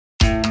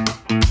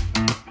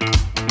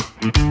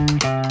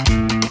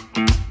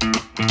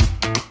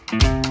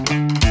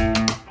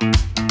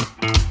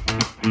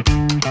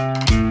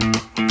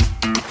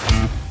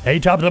Hey,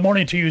 top of the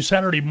morning to you,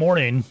 Saturday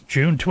morning,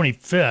 June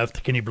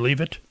 25th. Can you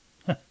believe it?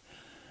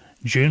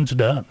 June's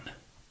done.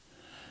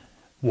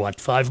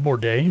 What, 5 more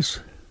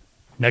days?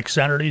 Next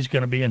Saturday's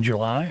going to be in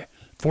July.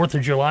 4th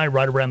of July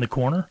right around the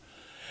corner.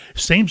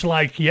 Seems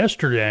like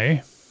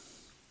yesterday,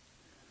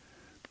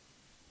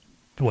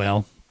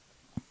 well,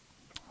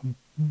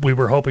 we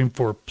were hoping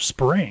for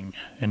spring,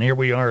 and here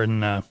we are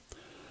in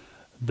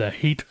the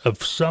heat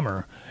of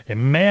summer.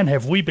 And man,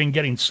 have we been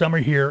getting summer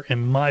here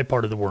in my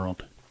part of the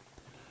world.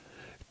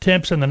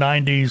 Temps in the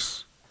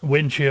 90s,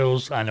 wind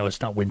chills, I know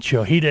it's not wind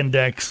chill, heat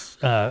index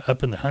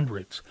up in the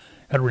hundreds,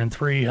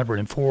 103,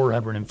 104,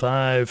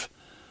 105.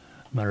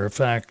 Matter of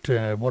fact,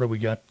 what do we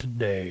got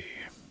today?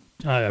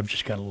 I've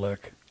just got to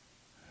look.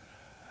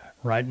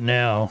 Right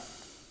now,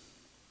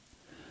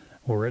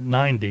 we're at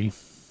 90,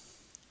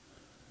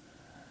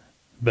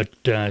 but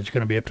it's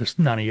going to be up to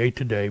 98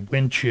 today.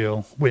 Wind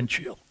chill.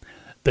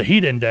 The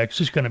heat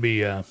index is going to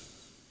be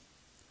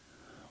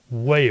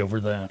way over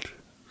that.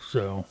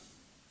 So,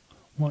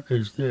 what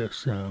is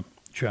this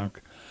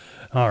junk?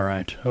 All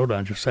right, hold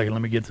on just a second.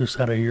 Let me get this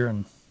out of here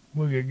and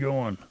we'll get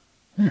going.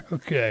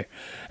 Okay.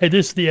 Hey,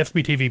 this is the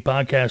FBTV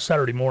podcast,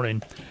 Saturday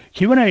morning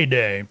Q&A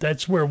day.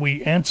 That's where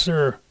we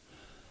answer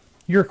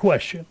your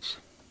questions.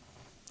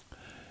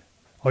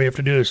 All you have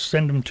to do is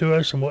send them to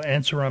us and we'll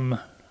answer them.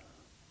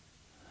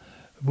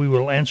 We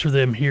will answer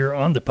them here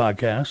on the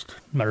podcast.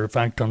 Matter of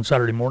fact, on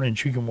Saturday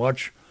mornings, you can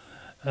watch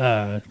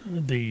the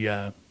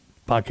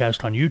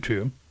podcast on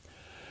YouTube.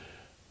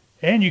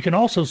 And you can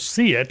also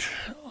see it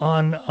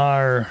on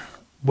our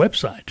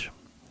website.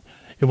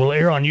 It will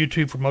air on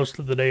YouTube for most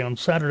of the day on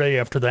Saturday.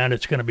 After that,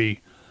 it's going to be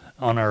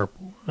on our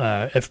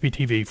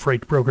FBTV,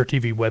 Freight Broker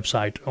TV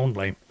website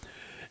only.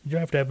 You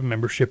don't have to have a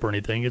membership or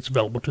anything. It's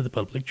available to the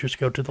public. Just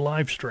go to the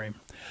live stream.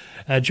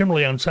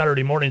 Generally on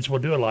Saturday mornings, we'll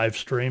do a live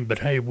stream. But,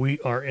 hey, we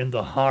are in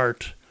the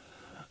heart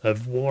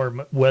of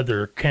warm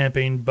weather,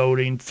 camping,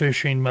 boating,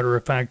 fishing. Matter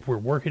of fact, we're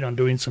working on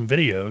doing some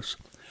videos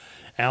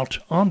out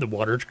on the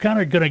water. It's kind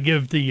of going to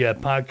give the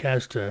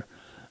podcast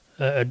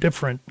a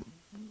different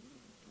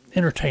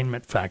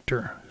entertainment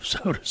factor,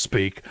 so to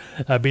speak.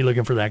 I'll be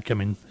looking for that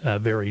coming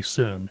very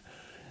soon.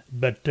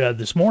 But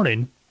this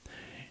morning,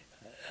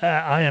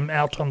 I am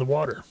out on the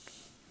water.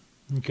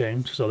 Okay,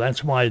 so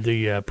that's why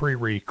the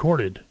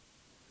pre-recorded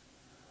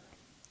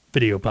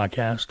video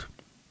podcast.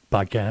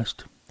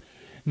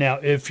 Now,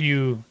 if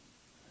you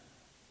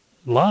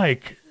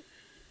like,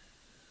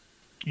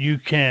 you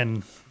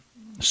can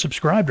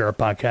subscribe to our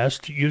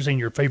podcast using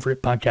your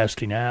favorite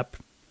podcasting app,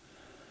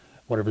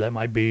 whatever that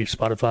might be,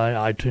 Spotify,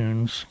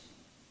 iTunes.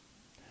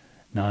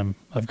 Now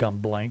I've gone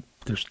blank.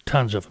 There's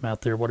tons of them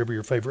out there, whatever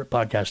your favorite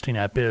podcasting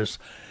app is.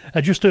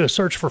 Just do a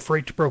search for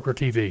Freight Broker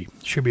TV.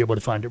 Should be able to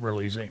find it real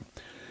easy.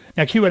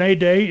 Now, Q&A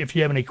day, if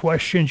you have any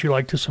questions you'd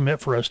like to submit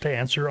for us to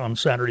answer on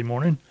Saturday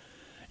morning,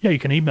 you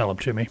can email them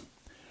to me.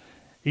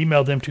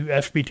 Email them to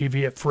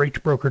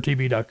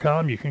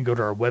fbtv@freightbrokertv.com. You can go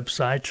to our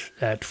website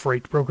at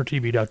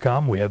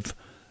freightbrokertv.com. We have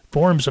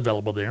forums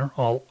available there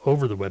all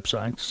over the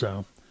website,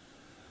 so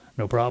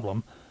no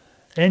problem.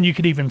 And you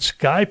can even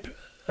Skype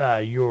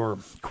your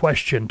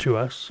question to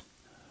us.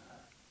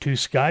 To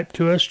Skype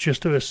to us,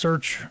 just do a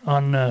search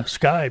on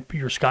Skype,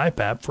 your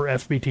Skype app for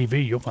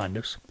FBTV. You'll find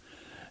us.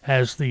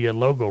 Has the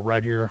logo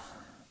right here,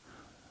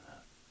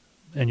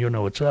 and you'll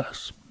know it's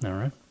us. All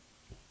right.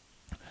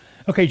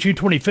 Okay, June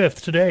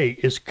 25th, today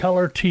is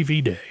Color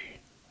TV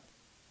Day.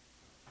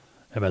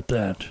 How about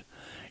that?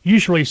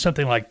 Usually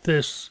something like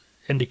this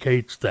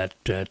indicates that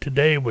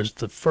today was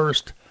the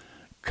first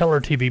color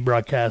TV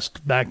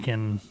broadcast back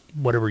in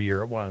whatever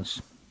year it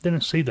was.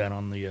 Didn't see that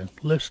on the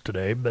list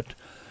today, but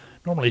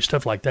normally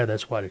stuff like that,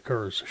 that's why it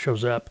occurs,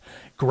 shows up.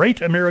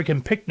 Great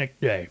American Picnic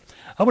Day.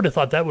 I would have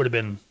thought that would have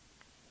been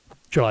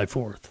July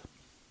 4th.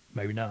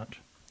 Maybe not,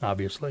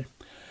 obviously.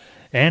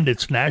 And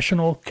it's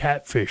National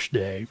Catfish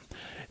Day.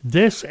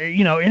 This,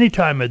 any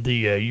time of the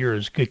year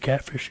is good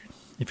catfishing,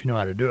 if you know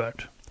how to do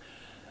it.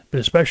 But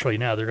especially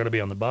now, they're going to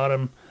be on the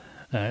bottom.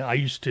 I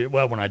used to,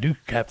 when I do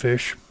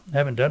catfish, I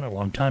haven't done it in a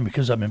long time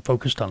because I've been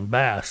focused on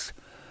bass.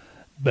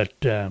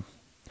 But, I'll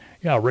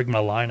rig my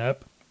line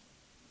up,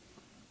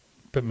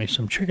 put me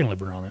some chicken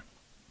liver on it.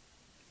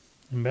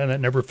 And man, that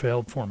never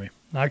failed for me.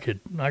 I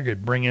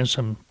could bring in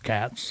some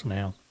cats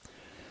now.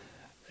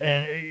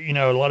 And,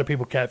 a lot of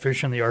people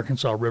catfish in the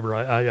Arkansas River.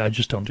 I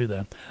just don't do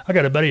that. I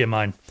got a buddy of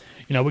mine.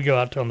 We go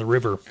out on the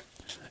river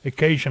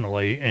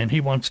occasionally, and he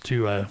wants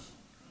to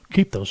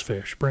keep those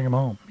fish, bring them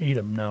home, eat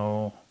them.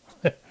 No.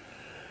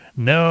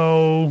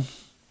 No.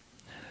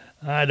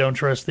 I don't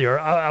trust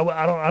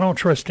I don't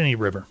trust any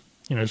river,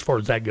 as far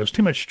as that goes.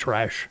 Too much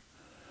trash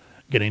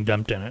getting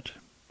dumped in it.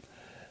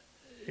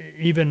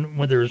 Even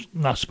when there's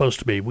not supposed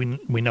to be,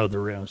 we know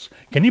there is.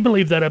 Can you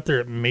believe that up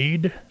there at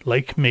Meade,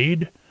 Lake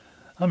Meade?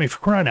 I mean, for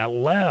crying out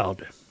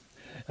loud.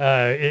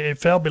 It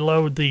fell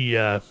below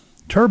the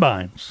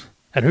turbines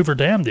at Hoover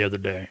Dam the other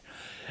day.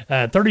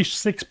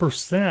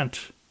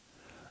 36%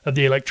 of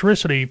the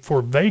electricity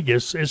for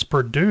Vegas is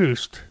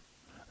produced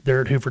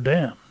there at Hoover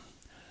Dam.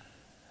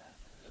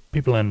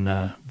 people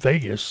in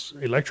Vegas,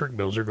 electric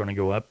bills are going to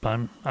go up.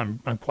 I'm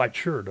quite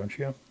sure, don't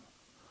you?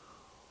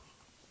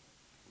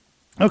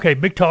 Okay,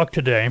 big talk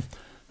today.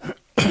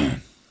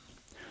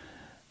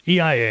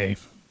 EIA,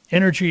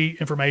 Energy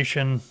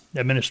Information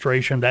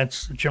Administration,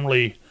 that's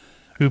generally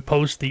who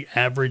posts the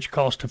average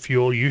cost of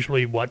fuel,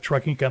 usually what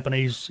trucking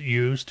companies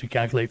use to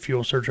calculate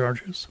fuel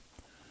surcharges,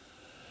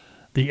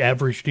 the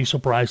average diesel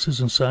prices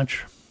and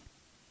such.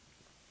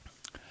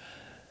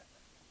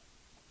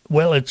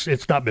 Well,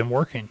 it's not been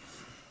working.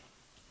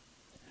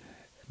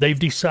 They've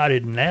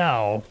decided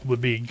now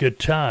would be a good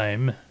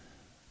time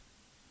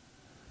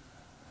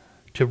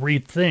to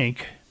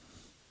rethink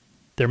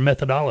their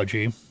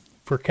methodology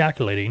for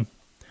calculating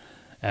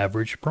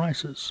average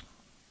prices,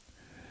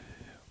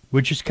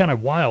 which is kind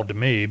of wild to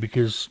me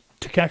because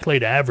to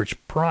calculate average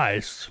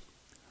price,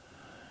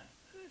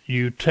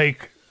 you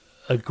take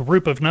a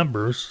group of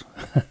numbers,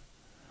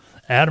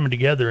 add them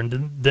together,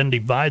 and then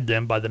divide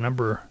them by the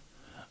number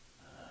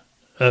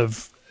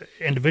of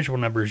individual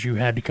numbers you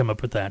had to come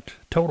up with that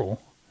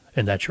total,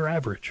 and that's your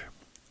average.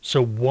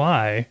 So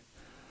why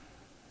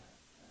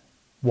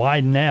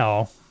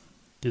now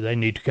do they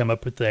need to come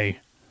up with a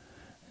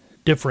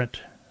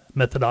different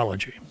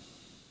methodology?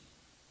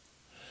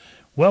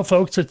 Well,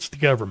 folks, it's the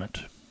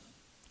government.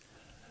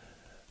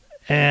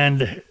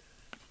 And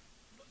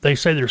they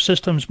say their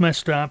system's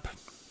messed up.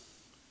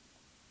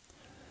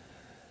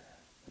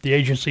 The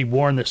agency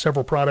warned that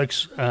several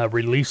products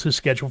releases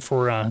scheduled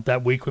for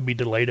that week would be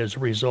delayed as a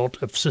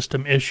result of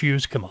system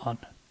issues. Come on.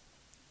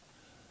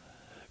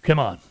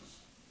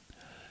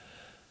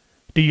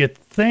 Do you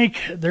think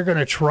they're going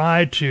to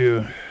try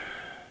to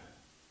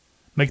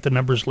make the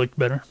numbers look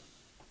better?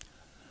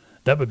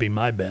 That would be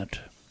my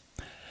bet.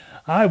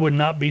 I would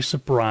not be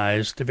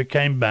surprised if it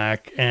came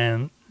back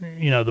and,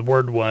 the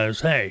word was,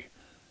 hey,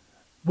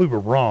 we were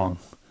wrong.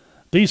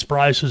 These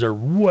prices are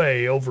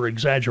way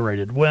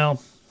over-exaggerated.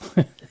 Well,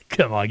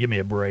 come on, give me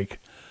a break.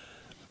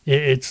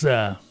 It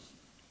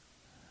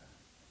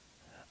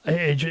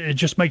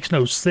just makes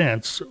no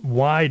sense.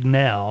 Why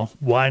now?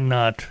 Why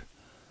not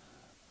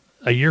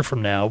a year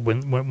from now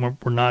when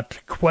we're not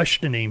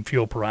questioning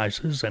fuel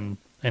prices and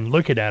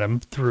looking at them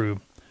through,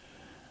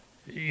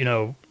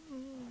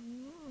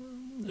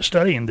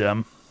 studying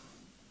them,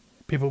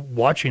 people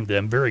watching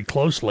them very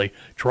closely.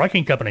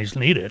 Trucking companies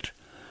need it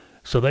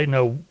so they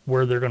know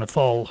where they're going to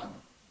fall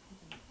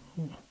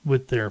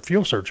with their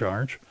fuel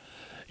surcharge.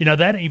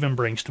 That even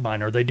brings to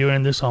mind, are they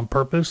doing this on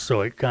purpose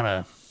so it kind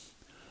of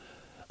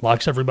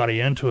locks everybody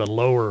into a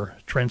lower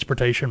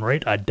transportation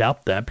rate? I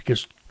doubt that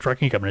because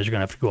trucking companies are going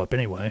to have to go up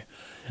anyway.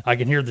 I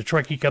can hear the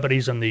trucking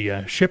companies and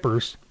the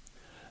shippers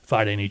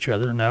fighting each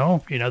other.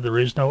 No, there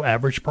is no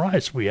average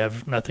price. We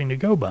have nothing to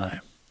go by.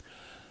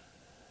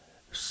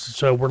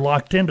 So we're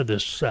locked into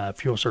this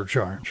fuel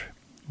surcharge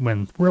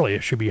when really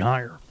it should be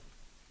higher.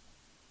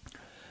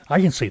 I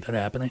can see that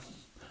happening.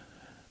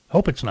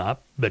 Hope it's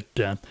not. But,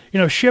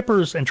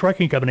 shippers and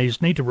trucking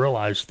companies need to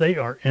realize they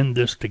are in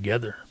this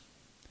together.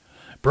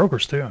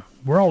 Brokers, too.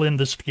 We're all in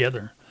this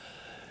together.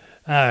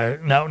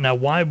 Now,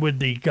 why would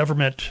the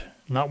government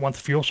not want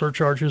the fuel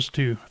surcharges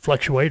to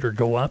fluctuate or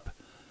go up?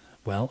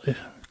 Well,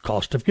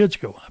 cost of goods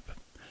go up.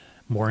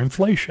 More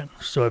inflation.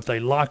 So if they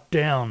lock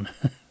down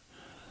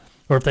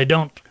or if they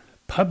don't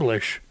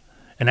publish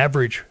an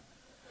average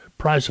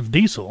price of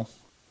diesel,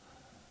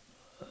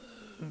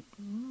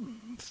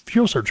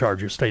 fuel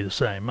surcharges stay the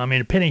same. I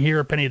mean, a penny here,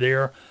 a penny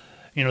there.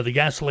 The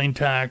gasoline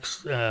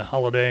tax,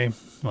 holiday,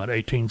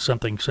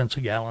 18-something cents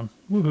a gallon.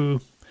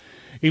 Woohoo.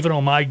 Even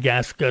on my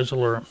gas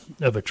guzzler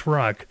of a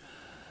truck,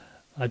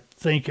 I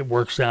think it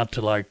works out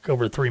to like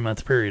over a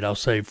 3-month period, I'll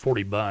save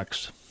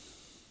 $40.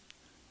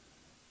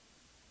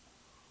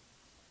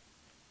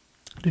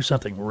 Do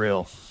something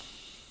real.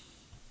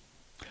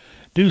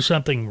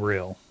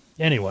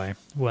 Anyway,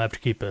 we'll have to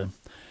keep an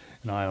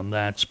eye on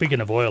that. Speaking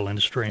of oil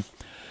industry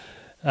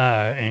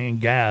and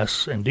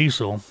gas and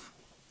diesel,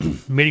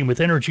 meeting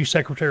with Energy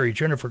Secretary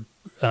Jennifer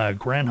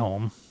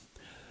Granholm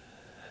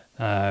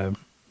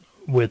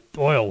with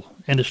oil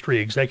industry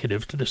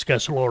executives to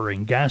discuss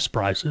lowering gas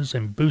prices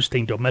and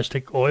boosting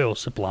domestic oil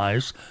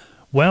supplies.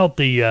 Well,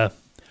 the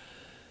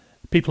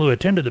people who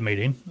attended the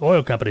meeting,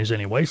 oil companies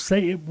anyway,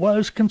 say it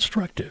was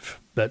constructive,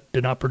 but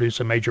did not produce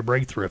a major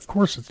breakthrough. Of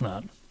course it's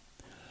not.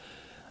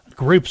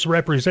 Groups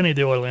representing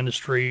the oil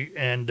industry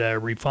and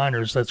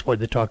refiners, that's what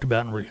they talked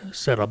about and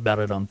said about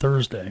it on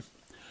Thursday.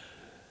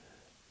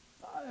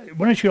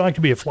 Wouldn't you like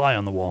to be a fly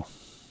on the wall?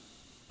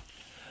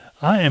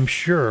 I am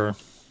sure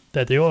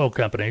that the oil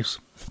companies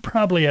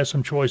probably have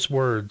some choice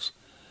words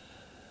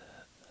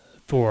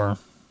for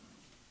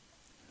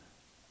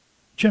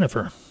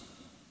Jennifer.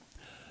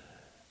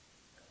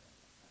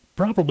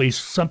 Probably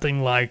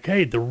something like,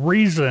 hey, the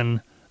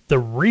reason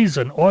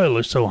oil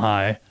is so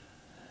high,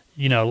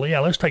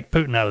 let's take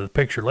Putin out of the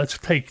picture. Let's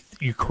take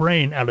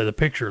Ukraine out of the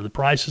picture. The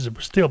prices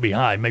would still be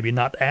high. Maybe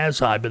not as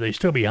high, but they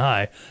still be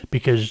high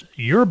because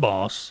your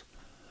boss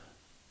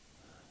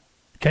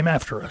came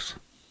after us.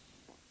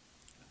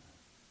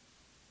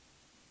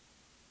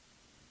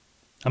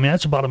 I mean,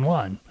 that's the bottom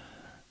line.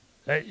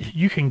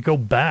 You can go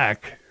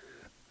back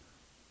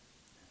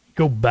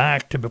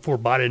to before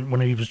Biden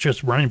when he was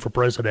just running for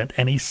president,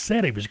 and he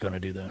said he was going to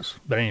do this.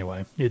 But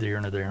anyway, neither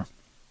here nor there.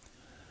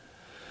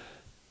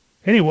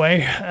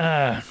 Anyway,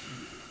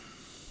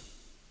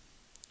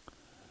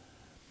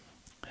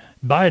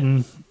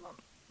 Biden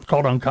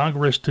called on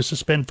Congress to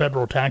suspend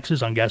federal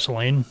taxes on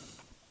gasoline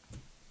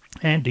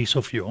and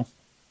diesel fuel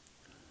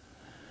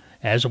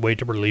as a way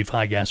to relieve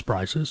high gas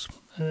prices.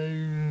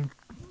 Now,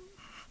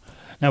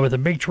 with a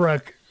big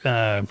truck,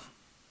 however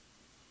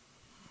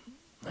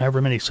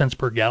many cents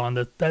per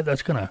gallon,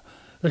 that's gonna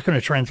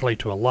translate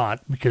to a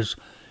lot because,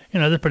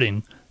 they're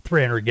putting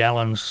 300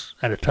 gallons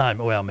at a time.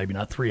 Well, maybe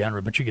not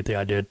 300, but you get the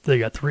idea. They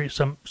got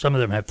some of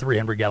them have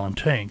 300-gallon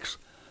tanks.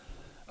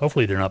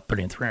 Hopefully they're not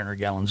putting 300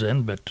 gallons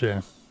in, but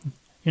 200,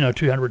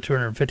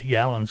 250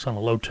 gallons on a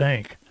low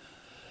tank.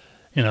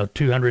 200,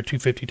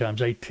 250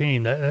 times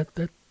 18,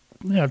 that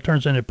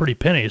turns into a pretty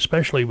penny,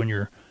 especially when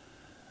you're,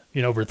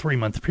 over a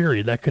 3-month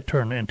period. That could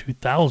turn into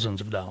thousands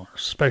of dollars,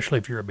 especially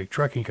if you're a big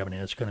trucking company.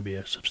 That's going to be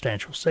a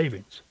substantial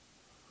savings.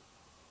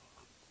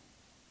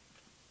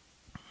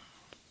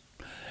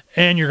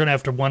 And you're going to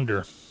have to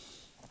wonder,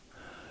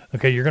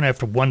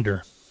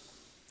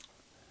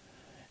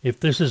 if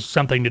this is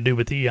something to do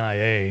with the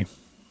EIA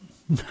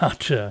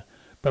not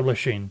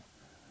publishing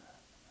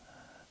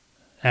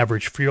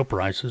average fuel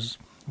prices,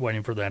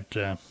 waiting for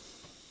that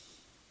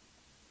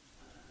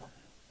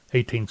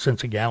 18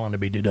 cents a gallon to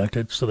be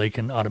deducted so they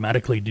can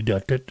automatically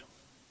deduct it.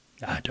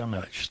 I don't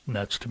know. It's just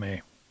nuts to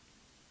me.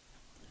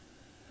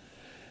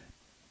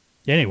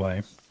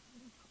 Anyway,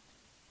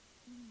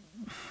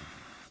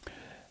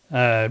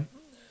 Biden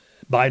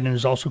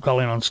is also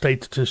calling on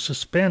states to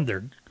suspend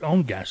their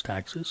own gas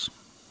taxes.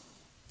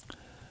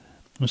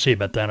 We'll see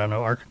about that. I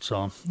know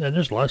Arkansas.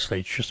 There's a lot of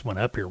states just went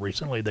up here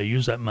recently. They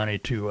use that money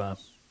to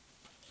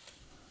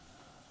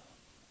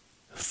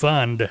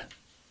fund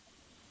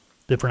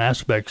different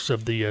aspects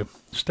of the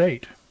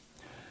state.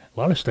 A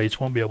lot of states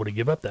won't be able to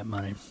give up that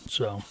money,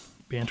 so it'll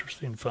be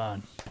interesting to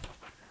find.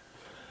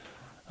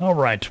 All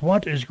right,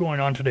 what is going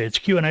on today? It's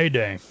Q&A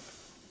day,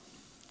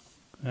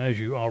 as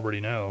you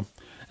already know.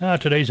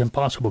 Today's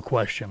impossible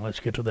question. Let's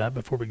get to that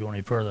before we go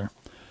any further.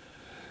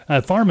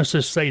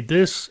 Pharmacists say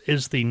this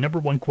is the number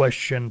one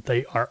question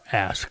they are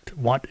asked.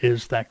 What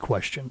is that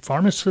question?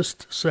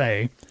 Pharmacists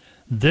say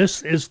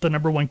this is the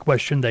number one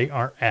question they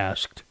are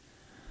asked.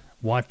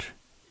 What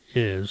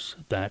is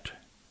that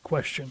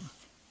question?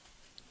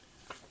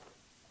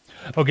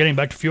 Oh, getting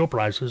back to fuel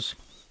prices.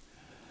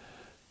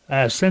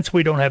 Since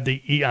we don't have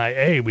the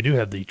EIA, we do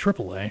have the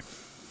AAA.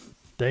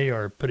 They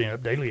are putting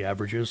up daily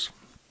averages.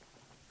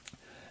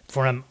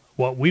 From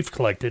what we've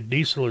collected,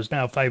 diesel is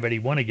now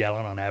 $5.81 a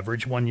gallon on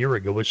average. 1 year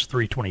ago, it was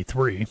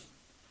 $3.23.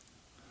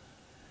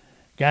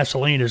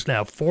 Gasoline is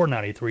now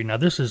 $4.93. Now,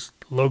 this is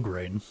low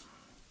grade.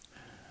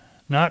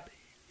 Not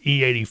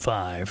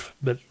E85,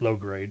 but low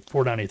grade.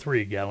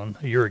 $4.93 a gallon.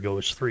 A year ago, it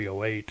was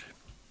 $3.08.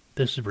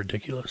 This is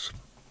ridiculous.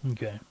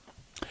 Okay.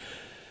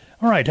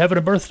 All right, having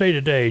a birthday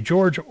today.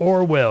 George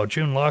Orwell,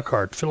 June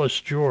Lockhart, Phyllis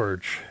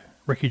George,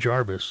 Ricky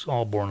Jarvis,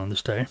 all born on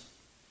this day.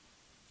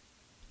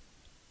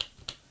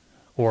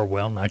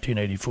 Orwell,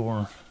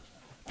 1984.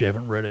 If you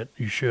haven't read it,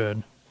 you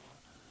should.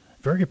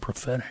 Very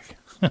prophetic.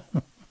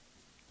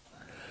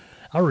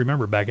 I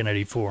remember back in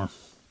 84,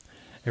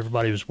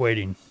 everybody was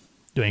waiting,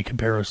 doing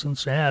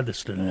comparisons.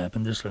 This didn't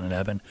happen, this didn't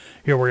happen.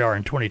 Here we are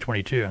in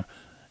 2022.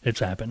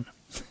 It's happened.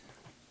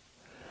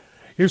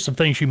 Here's some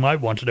things you might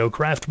want to know.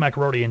 Kraft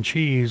Macaroni and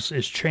Cheese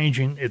is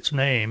changing its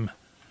name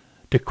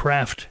to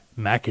Kraft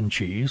Mac and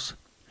Cheese.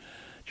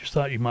 Just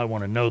thought you might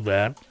want to know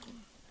that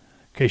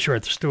in case you're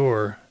at the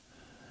store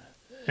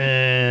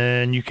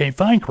and you can't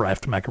find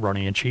Kraft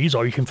Macaroni and Cheese.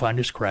 All you can find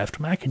is Kraft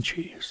Mac and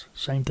Cheese.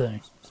 Same thing.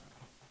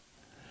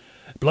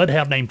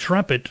 Bloodhound named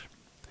Trumpet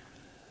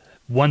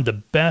won the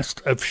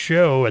Best of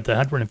Show at the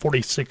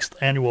 146th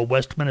Annual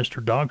Westminster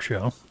Dog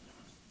Show.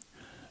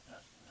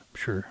 I'm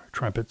sure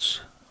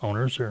Trumpet's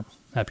owners are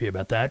happy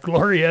about that.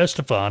 Gloria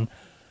Estefan,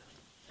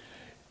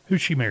 who'd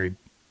she marry?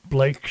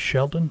 Blake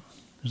Shelton?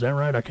 Is that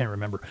right? I can't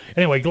remember.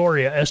 Anyway,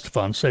 Gloria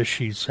Estefan says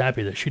she's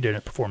happy that she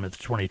didn't perform at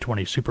the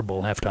 2020 Super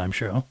Bowl halftime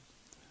show.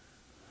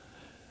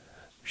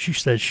 She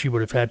said she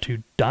would have had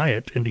to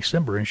diet in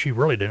December, and she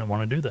really didn't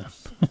want to do that.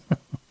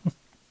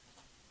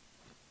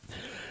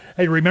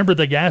 Hey, remember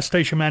the gas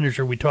station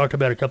manager we talked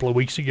about a couple of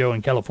weeks ago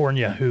in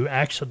California who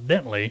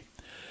accidentally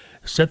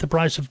set the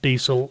price of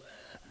diesel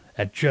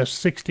at just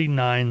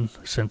 69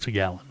 cents a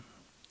gallon.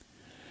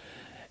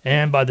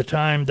 And by the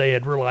time they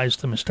had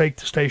realized the mistake,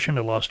 the station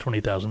had lost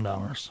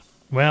 $20,000.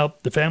 Well,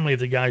 the family of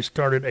the guy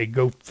started a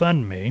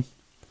GoFundMe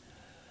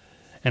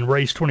and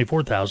raised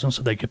 $24,000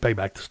 so they could pay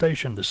back the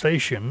station. The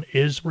station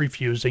is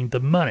refusing the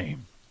money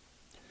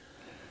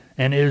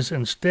and is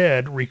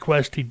instead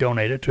request he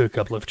donate it to a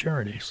couple of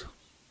charities.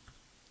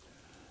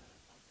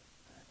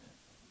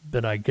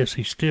 But I guess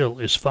he still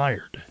is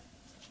fired.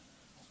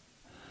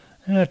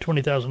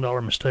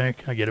 $20,000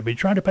 mistake. I get it. But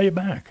trying to pay it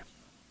back.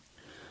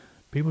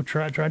 People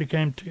try to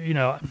come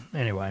to,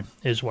 anyway,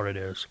 is what it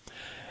is.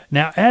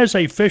 Now, as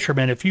a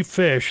fisherman, if you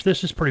fish,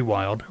 this is pretty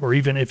wild, or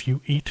even if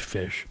you eat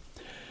fish,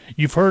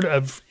 you've heard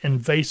of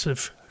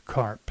invasive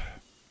carp.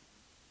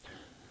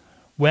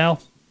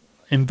 Well,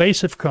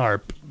 invasive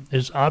carp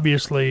is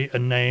obviously a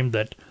name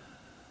that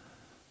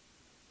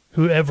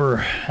whoever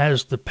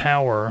has the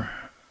power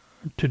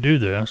to do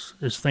this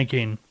is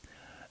thinking,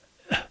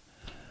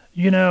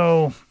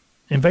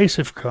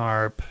 invasive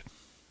carp,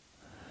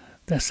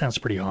 that sounds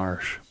pretty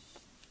harsh.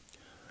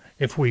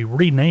 If we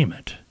rename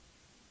it,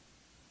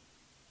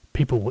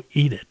 people will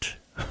eat it.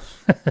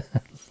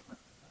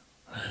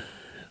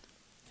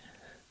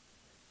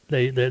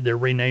 They're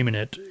renaming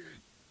it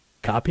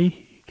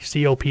Copi,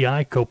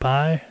 C-O-P-I,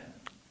 Copi.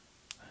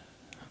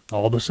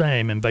 All the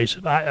same,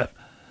 invasive. I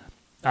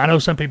know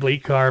some people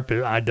eat carp.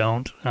 I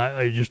don't.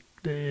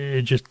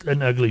 It's just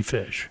an ugly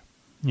fish.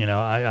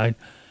 I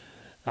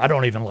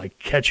don't even like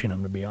catching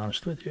them, to be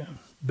honest with you.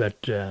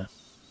 But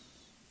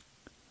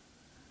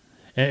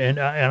and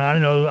I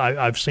know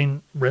I've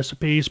seen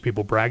recipes.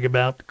 People brag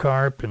about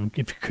carp, and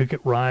if you cook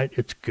it right,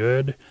 it's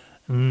good.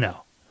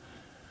 No,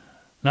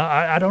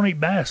 I don't eat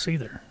bass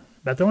either.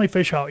 But the only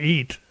fish I'll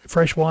eat,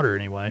 freshwater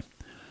anyway,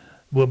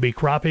 will be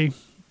crappie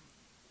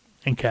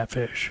and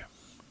catfish.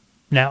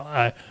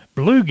 Now,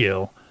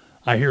 bluegill,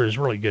 I hear is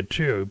really good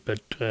too,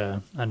 but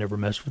I never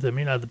messed with them.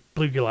 The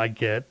bluegill I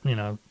get,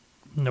 no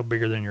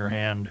bigger than your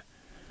hand,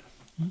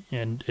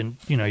 and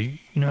you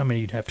know how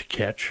many you'd have to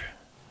catch.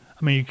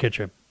 I mean, you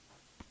catch a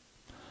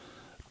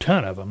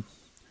ton of them,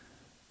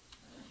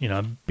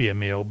 be a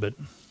meal. But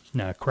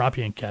no,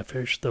 crappie and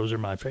catfish, those are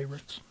my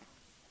favorites.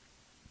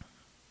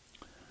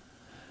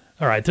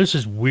 All right, this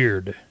is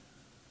weird.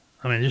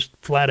 I mean, just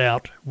flat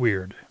out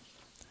weird.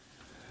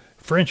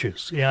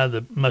 French's,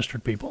 the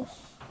mustard people.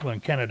 Well,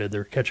 in Canada,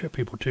 they're ketchup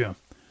people too.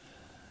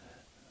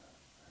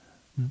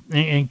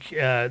 In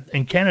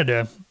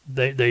Canada,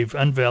 they've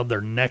unveiled their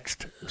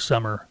next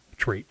summer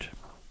treat.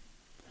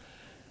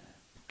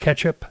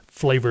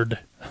 Ketchup-flavored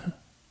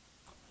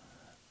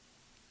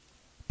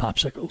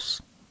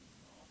popsicles.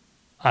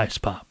 Ice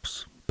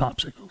pops.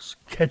 Popsicles.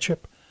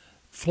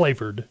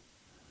 Ketchup-flavored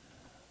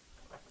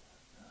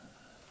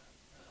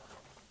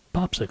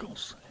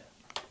popsicles.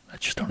 That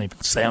just don't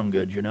even sound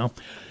good,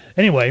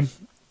 Anyway,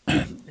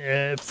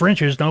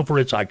 French's, known for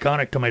its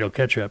iconic tomato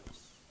ketchup,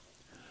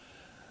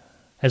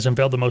 has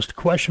unveiled the most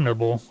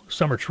questionable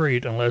summer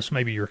treat, unless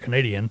maybe you're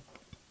Canadian.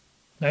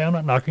 Hey, I'm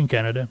not knocking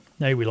Canada.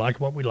 Hey, we like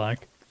what we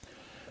like.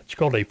 It's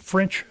called a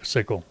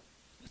Frenchsicle.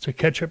 It's a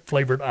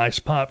ketchup-flavored ice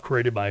pop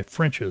created by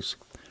French's.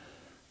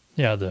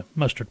 Yeah, the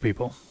mustard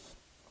people.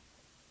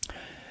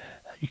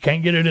 You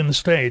can't get it in the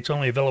States,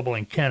 only available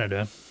in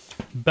Canada.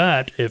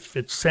 But if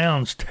it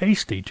sounds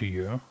tasty to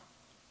you,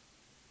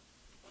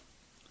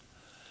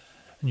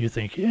 and you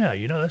think,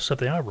 that's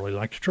something I'd really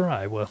like to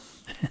try, well,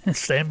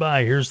 stand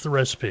by. Here's the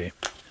recipe,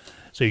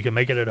 so you can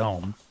make it at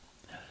home.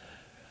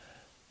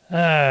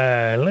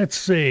 Let's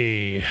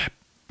see.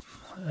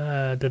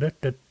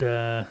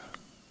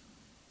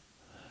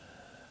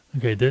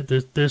 Okay,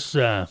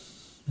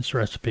 this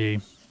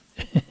recipe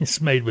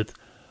is made with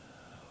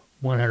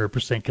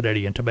 100%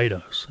 Canadian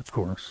tomatoes, of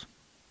course.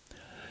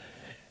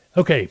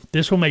 Okay,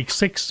 this will make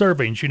 6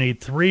 servings. You need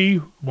 3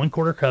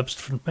 1/4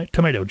 cups of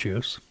tomato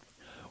juice,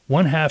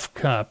 1/2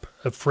 cup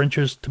of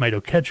French's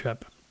tomato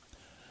ketchup,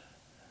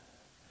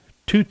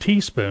 2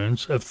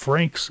 teaspoons of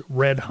Frank's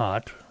Red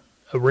Hot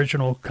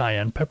original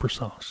cayenne pepper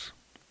sauce.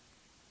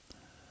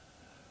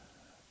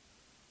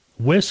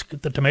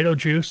 Whisk the tomato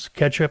juice,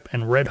 ketchup,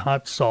 and red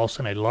hot sauce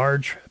in a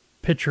large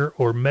pitcher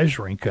or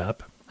measuring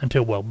cup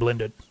until well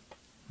blended.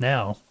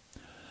 Now,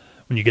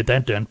 when you get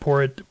that done,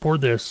 pour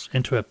this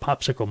into a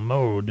popsicle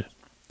mold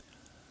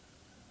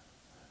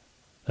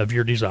of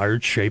your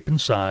desired shape and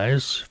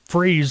size.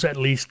 Freeze at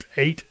least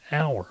 8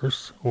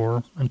 hours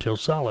or until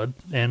solid,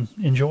 and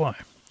enjoy.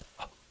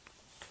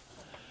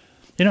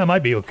 It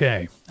might be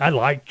okay. I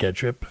like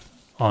ketchup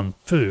on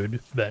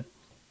food, but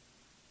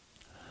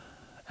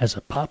as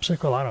a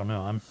popsicle, I don't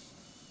know.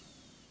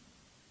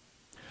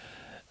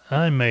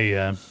 I'm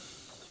a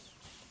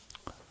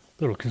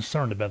little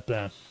concerned about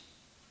that.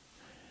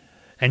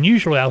 And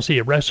usually I'll see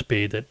a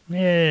recipe that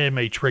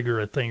may trigger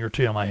a thing or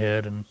two in my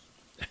head, and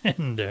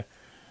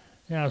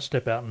I'll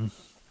step out and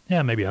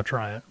maybe I'll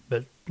try it.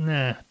 But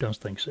don't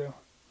think so.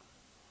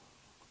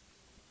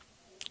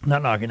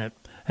 Not knocking it.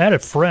 I had a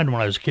friend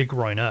when I was a kid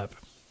growing up.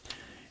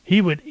 He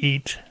would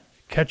eat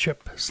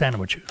ketchup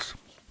sandwiches.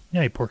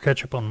 He'd pour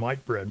ketchup on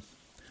white bread,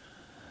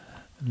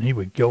 and he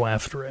would go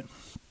after it.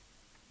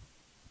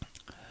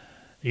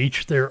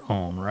 Each their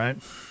own, right?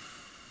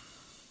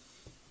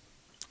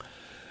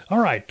 All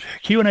right,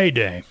 Q&A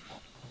day.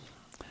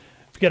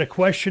 If you got a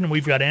question,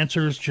 we've got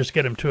answers, just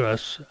get them to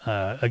us.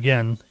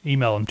 Again,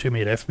 email them to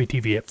me at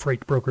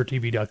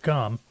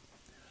fbtv@freightbrokertv.com.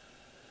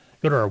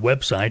 Go to our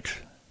website.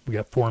 We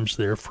got forms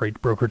there,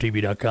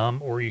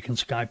 freightbrokertv.com, or you can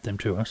Skype them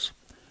to us.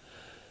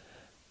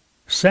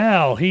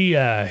 Sal, he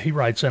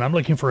writes in, I'm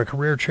looking for a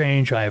career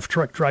change. I have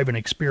truck driving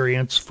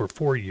experience for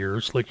 4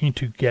 years, looking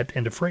to get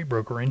into freight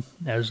brokering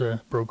as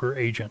a broker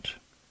agent.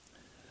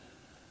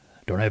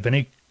 Don't have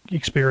any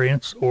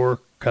experience or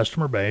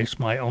customer base.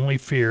 My only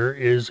fear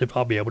is if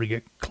I'll be able to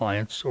get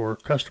clients or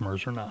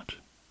customers or not.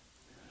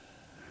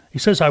 He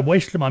says, I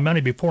wasted my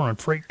money before on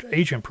freight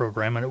agent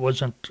program, and it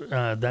wasn't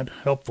that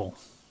helpful.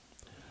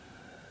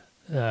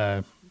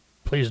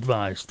 Please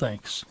advise.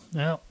 Thanks.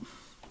 Well,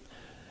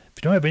 if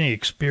you don't have any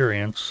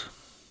experience,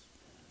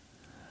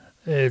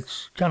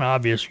 it's kind of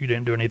obvious you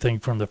didn't do anything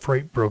from the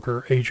freight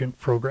broker agent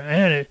program.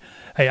 And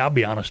hey, I'll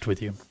be honest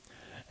with you.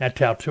 At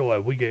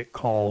Tautoa, we get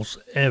calls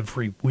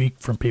every week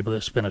from people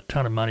that spend a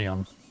ton of money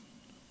on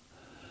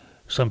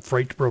some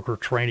freight broker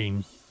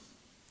training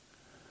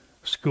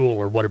school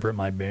or whatever it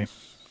might be.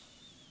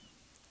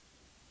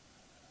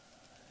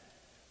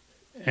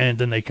 And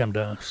then they come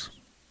to us.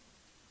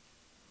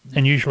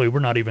 And usually we're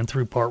not even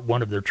through part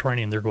one of their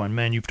training. They're going,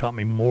 man, you've taught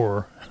me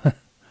more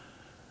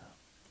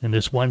in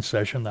this one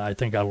session that I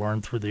think I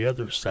learned through the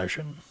other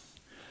session.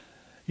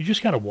 You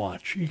just got to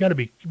watch. You got to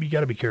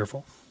be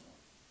careful.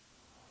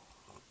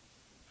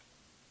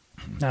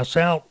 Now,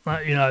 Sal,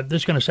 this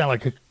is going to sound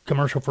like a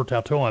commercial for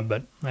Tautoa,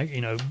 but,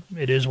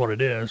 it is what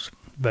it is.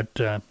 But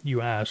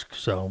you ask,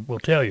 so we'll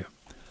tell you.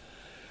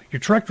 Your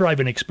truck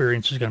driving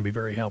experience is going to be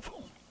very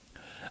helpful.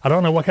 I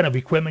don't know what kind of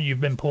equipment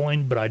you've been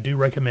pulling, but I do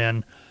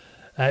recommend,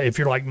 if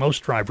you're like most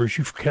drivers,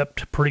 you've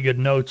kept pretty good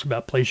notes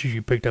about places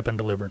you picked up and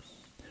delivered.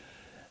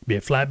 Be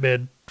it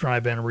flatbed,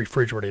 drive-in, or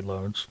refrigerated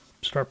loads.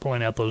 Start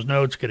pulling out those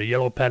notes, get a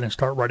yellow pad, and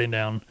start writing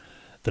down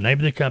the name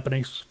of the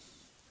companies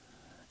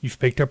you've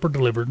picked up or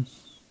delivered.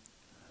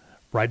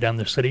 Write down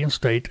the city and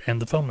state and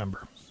the phone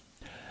number.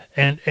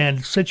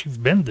 And since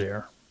you've been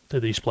there to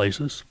these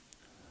places,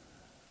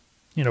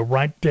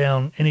 write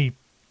down anything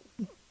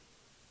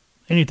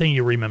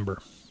you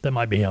remember that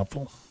might be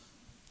helpful.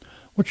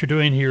 What you're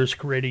doing here is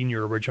creating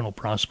your original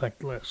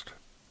prospect list.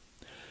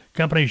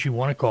 Companies you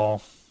want to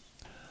call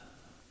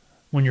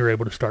when you're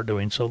able to start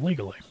doing so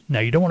legally.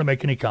 Now, you don't want to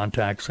make any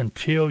contacts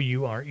until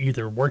you are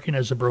either working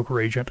as a broker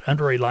agent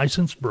under a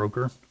licensed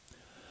broker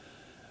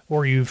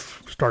or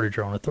you've started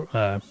your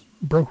own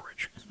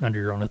brokerage under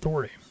your own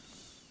authority.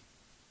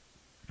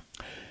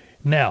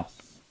 Now,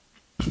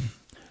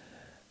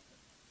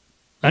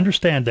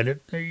 understand that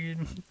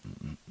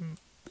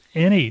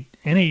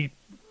any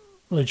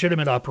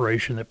legitimate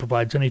operation that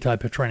provides any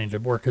type of training to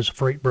work as a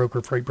freight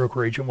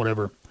broker agent,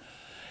 whatever,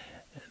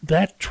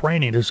 that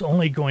training is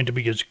only going to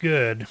be as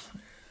good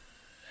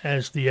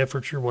as the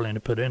effort you're willing to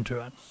put into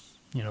it,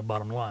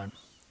 bottom line.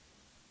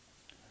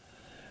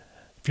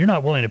 If you're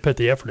not willing to put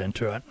the effort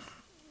into it,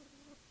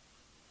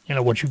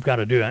 what you've got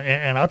to do,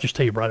 and I'll just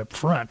tell you right up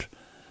front,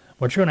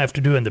 what you're going to have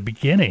to do in the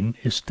beginning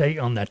is stay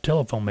on that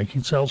telephone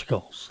making sales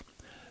calls.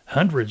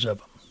 Hundreds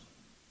of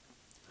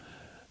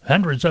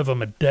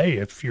them a day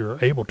if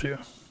you're able to.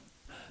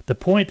 The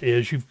point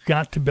is you've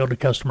got to build a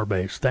customer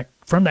base.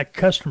 From that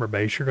customer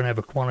base, you're going to have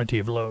a quantity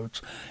of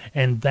loads.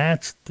 And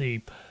that's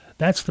the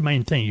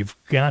main thing. You've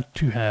got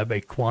to have a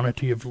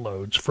quantity of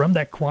loads. From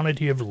that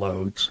quantity of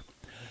loads,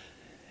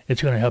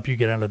 it's going to help you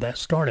get out of that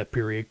startup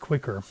period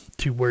quicker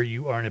to where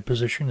you are in a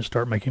position to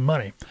start making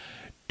money.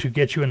 To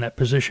get you in that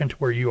position to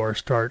where you are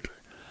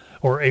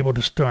able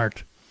to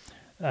start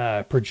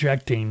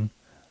projecting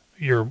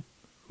your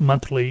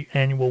monthly,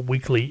 annual,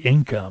 weekly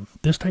income.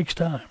 This takes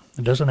time.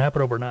 It doesn't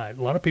happen overnight.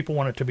 A lot of people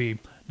want it to be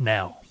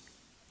now.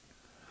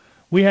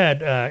 We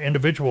had an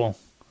individual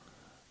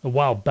a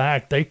while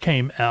back. They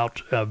came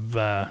out of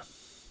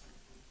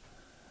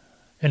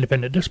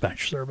independent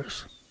dispatch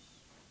service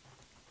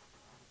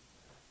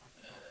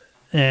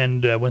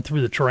and went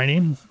through the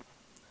training,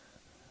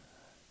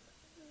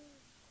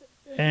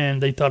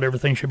 and they thought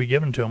everything should be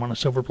given to them on a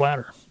silver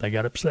platter. They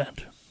got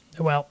upset.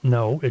 Well,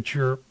 no, it's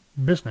your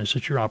business.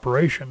 It's your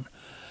operation.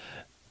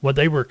 What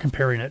they were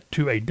comparing it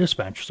to a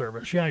dispatch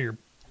service. Yeah, you're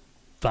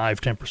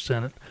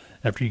 5-10%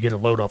 after you get a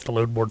load off the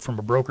load board from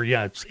a broker.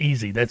 Yeah, it's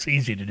easy. That's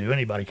easy to do.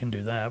 Anybody can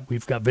do that.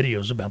 We've got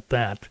videos about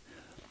that.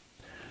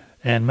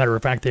 And matter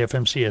of fact, the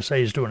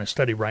FMCSA is doing a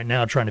study right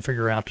now trying to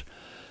figure out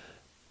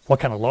what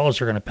kind of laws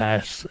they're going to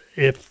pass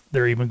if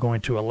they're even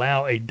going to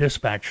allow a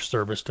dispatch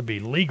service to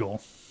be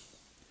legal.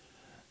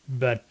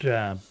 But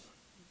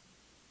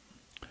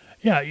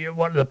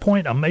what the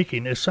point I'm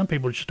making is some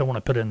people just don't want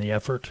to put in the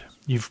effort.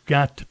 You've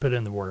got to put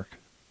in the work.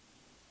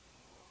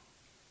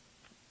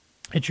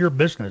 It's your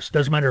business.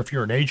 Doesn't matter if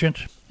you're an agent,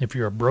 if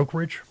you're a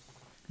brokerage,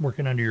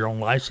 working under your own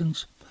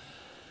license.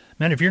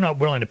 Man, if you're not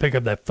willing to pick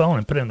up that phone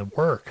and put in the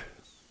work,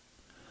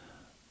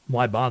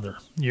 why bother?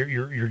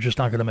 You're just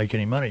not going to make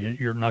any money.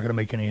 You're not going to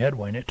make any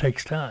headway, and it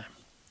takes time.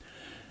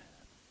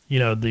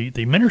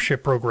 The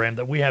mentorship program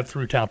that we have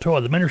through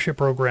Tautoa, the mentorship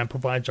program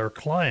provides our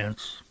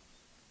clients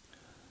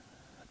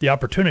the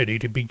opportunity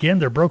to begin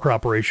their broker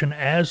operation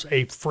as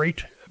a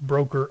freight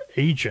broker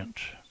agent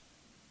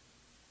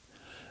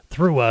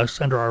through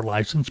us under our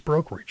licensed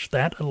brokerage.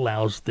 That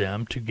allows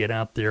them to get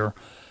out there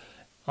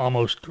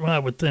almost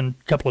within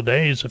a couple of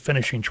days of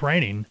finishing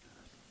training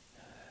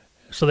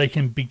so they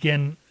can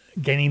begin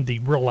gaining the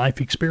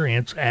real-life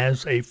experience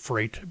as a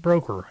freight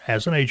broker,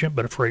 as an agent,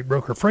 but a freight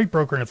broker. Freight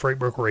broker and a freight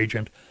broker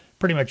agent,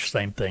 pretty much the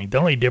same thing. The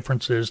only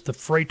difference is the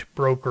freight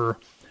broker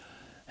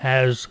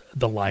has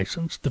the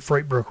license. The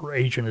freight broker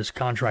agent is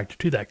contracted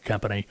to that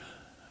company,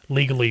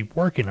 legally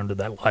working under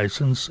that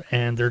license,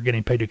 and they're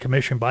getting paid a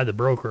commission by the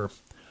broker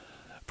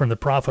from the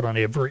profit on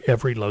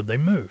every load they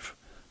move.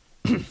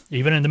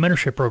 Even in the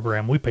mentorship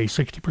program, we pay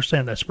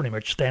 60%. That's pretty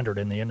much standard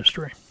in the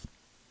industry.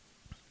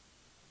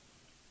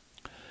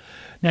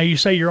 Now, you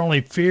say your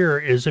only fear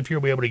is if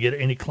you'll be able to get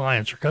any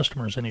clients or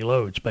customers, any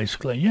loads,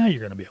 basically. Yeah, you're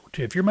going to be able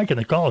to. If you're making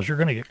the calls, you're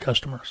going to get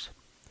customers.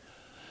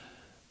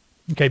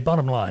 Okay,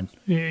 bottom line,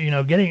 a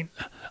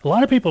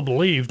lot of people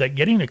believe that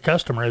getting a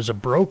customer as a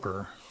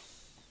broker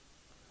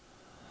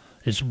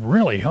is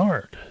really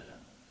hard.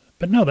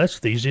 But no, that's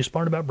the easiest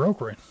part about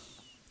brokering.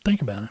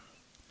 Think about it.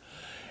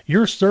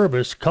 Your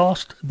service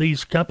costs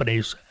these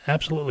companies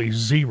absolutely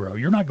zero.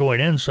 You're not going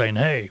in saying,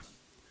 hey,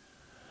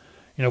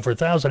 for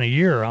 $1,000 a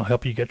year, I'll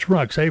help you get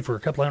trucks. Hey, for a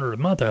couple $100 a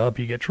month, I'll help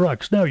you get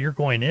trucks. No, you're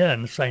going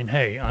in saying,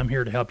 hey, I'm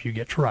here to help you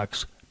get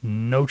trucks.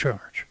 No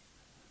charge.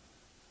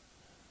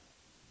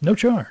 No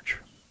charge.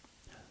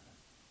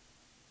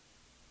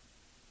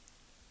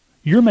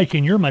 You're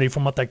making your money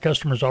from what that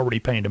customer's already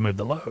paying to move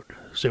the load.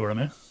 See what I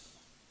mean?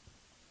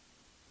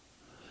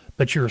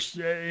 But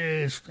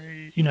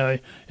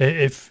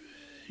if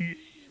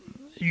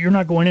you're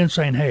not going in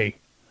saying, hey,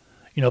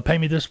 pay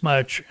me this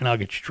much and I'll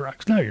get you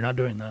trucks. No, you're not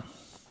doing that.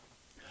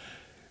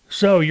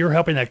 So you're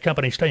helping that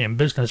company stay in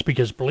business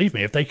because, believe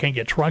me, if they can't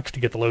get trucks to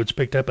get the loads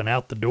picked up and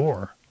out the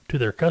door to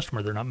their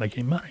customer, they're not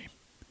making money.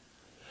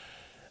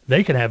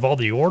 They can have all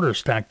the orders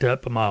stacked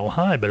up a mile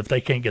high, but if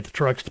they can't get the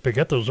trucks to pick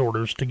up those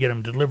orders to get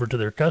them delivered to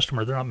their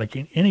customer, they're not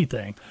making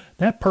anything.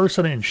 That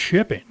person in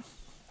shipping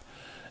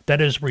that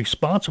is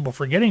responsible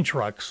for getting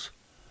trucks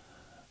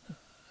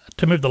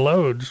to move the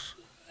loads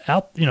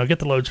out, get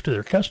the loads to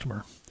their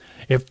customer,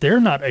 if they're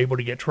not able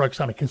to get trucks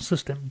on a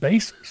consistent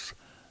basis,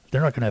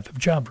 they're not going to have a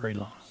job very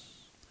long.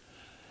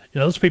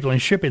 Those people in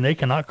shipping, they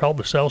cannot call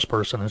the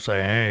salesperson and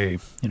say, hey,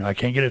 I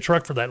can't get a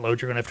truck for that load.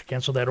 You're going to have to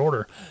cancel that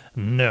order.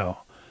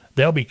 No,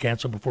 they'll be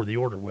canceled before the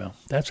order will.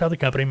 That's how the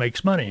company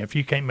makes money. If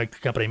you can't make the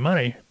company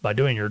money by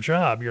doing your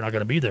job, you're not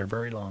going to be there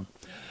very long.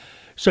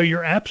 So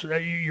you're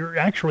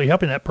actually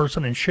helping that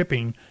person in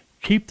shipping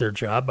keep their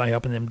job by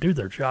helping them do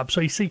their job.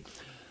 So you see,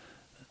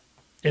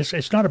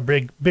 it's not a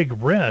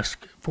big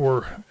risk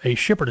for a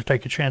shipper to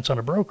take a chance on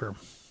a broker.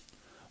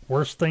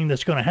 Worst thing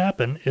that's going to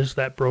happen is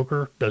that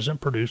broker doesn't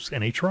produce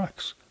any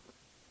trucks.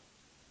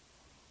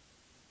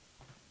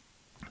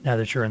 Now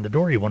that you're in the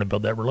door, you want to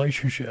build that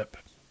relationship.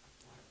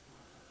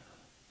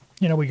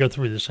 We go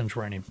through this in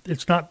training.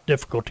 It's not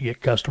difficult to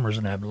get customers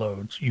and have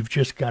loads. You've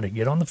just got to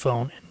get on the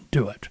phone and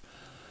do it.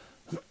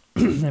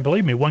 And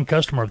believe me, one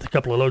customer with a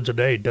couple of loads a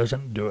day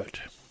doesn't do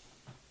it.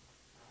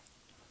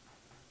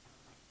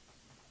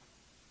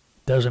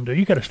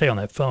 You got to stay on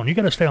that phone. You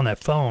got to stay on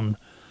that phone.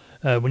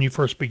 When you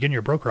first begin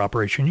your broker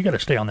operation, you got to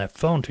stay on that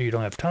phone till you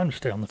don't have time to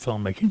stay on the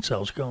phone making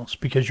sales calls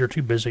because you're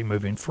too busy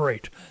moving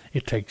freight.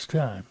 It takes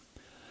time.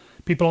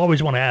 People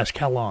always want to ask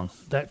how long.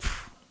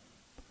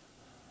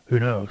 Who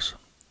knows?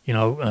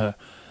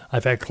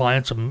 I've had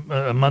clients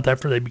a month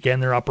after they began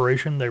their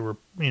operation, they were,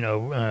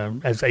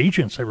 as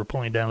agents, they were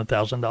pulling down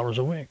 $1,000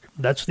 a week.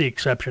 That's the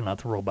exception, not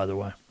the rule, by the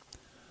way.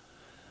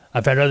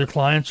 I've had other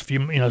clients,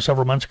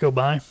 several months go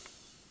by,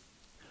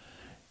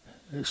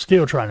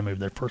 still trying to move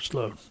their first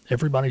load.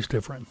 Everybody's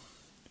different.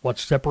 What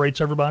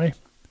separates everybody?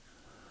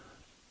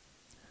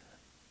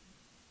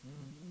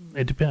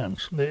 It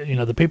depends.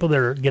 The people that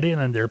are getting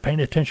in there, paying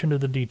attention to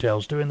the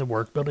details, doing the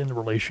work, building the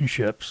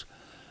relationships,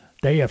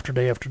 day after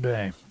day after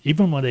day.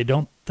 Even when they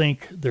don't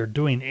think they're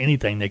doing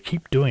anything, they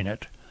keep doing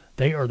it.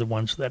 They are the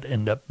ones that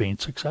end up being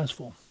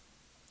successful.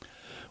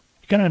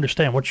 You got to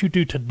understand, what you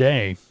do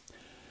today,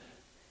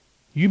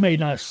 you may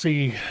not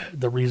see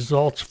the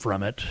results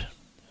from it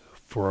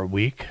for a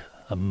week,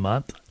 a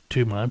month,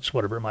 2 months,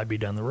 whatever it might be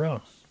down the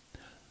road.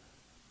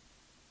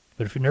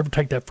 But if you never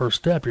take that first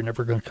step, you're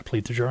never going to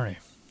complete the journey.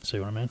 See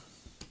what I mean?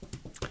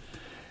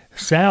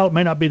 Sal, it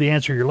may not be the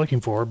answer you're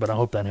looking for, but I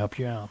hope that helped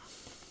you out.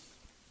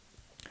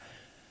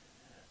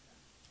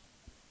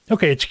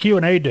 Okay, it's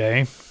Q&A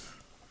day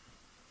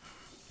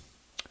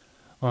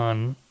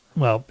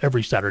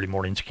every Saturday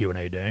morning's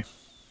Q&A day.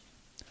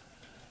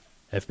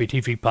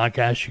 FBTV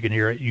podcast, you can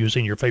hear it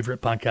using your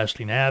favorite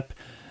podcasting app.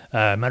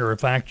 Matter of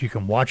fact, you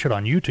can watch it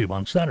on YouTube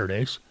on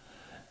Saturdays.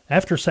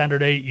 After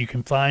Saturday, you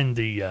can find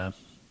the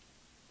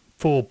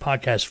full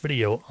podcast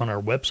video on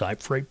our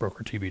website,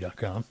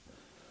 freightbrokertv.com.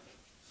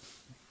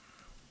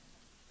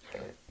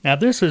 Now,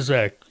 this is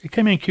it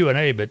came in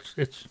Q&A, but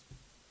it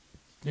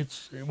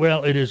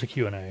is a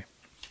Q&A.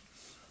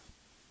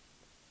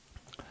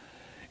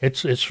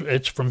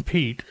 It's from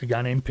Pete, a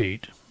guy named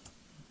Pete.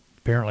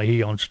 Apparently,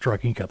 he owns a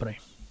trucking company.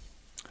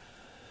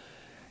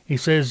 He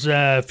says,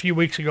 a few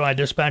weeks ago, I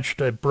dispatched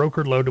a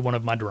brokered load to one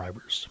of my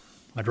drivers.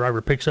 My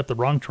driver picks up the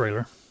wrong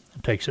trailer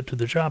and takes it to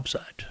the job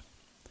site.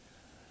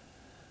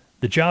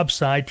 The job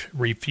site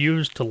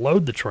refused to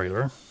load the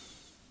trailer,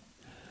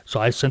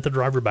 so I sent the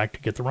driver back to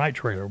get the right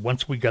trailer.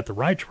 Once we got the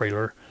right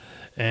trailer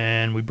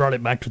and we brought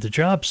it back to the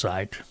job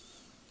site,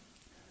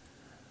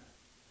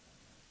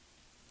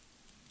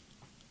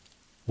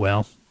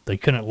 Well, they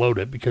couldn't load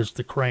it because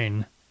the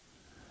crane,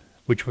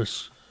 which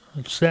was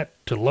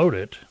set to load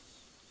it,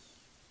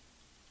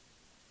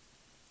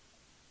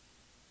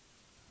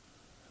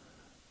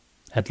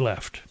 had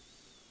left.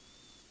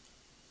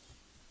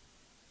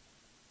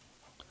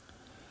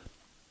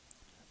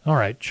 All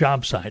right,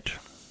 job site.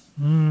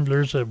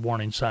 There's a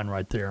warning sign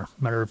right there.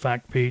 Matter of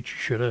fact, Pete,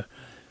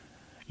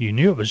 you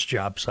knew it was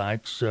job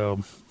site,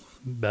 so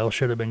bell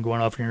should have been going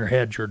off in your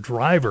head. Your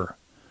driver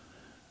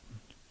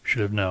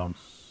should have known.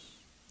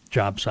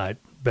 Job site.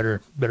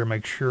 Better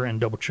make sure and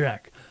double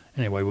check.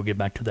 Anyway, we'll get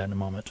back to that in a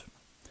moment.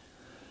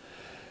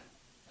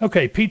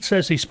 Okay, Pete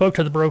says he spoke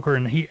to the broker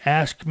and he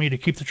asked me to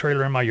keep the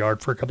trailer in my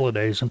yard for a couple of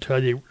days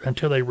until they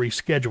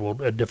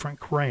rescheduled a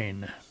different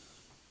crane.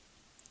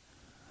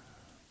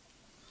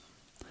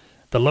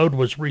 The load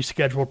was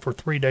rescheduled for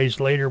 3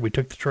 days later. We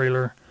took the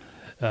trailer,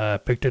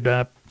 picked it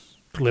up,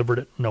 delivered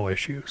it, no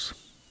issues.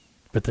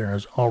 But there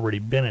has already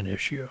been an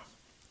issue.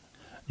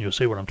 You'll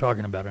see what I'm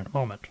talking about in a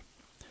moment.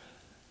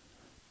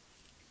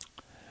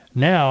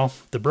 Now,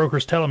 the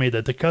broker's telling me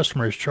that the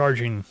customer is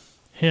charging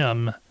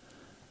him,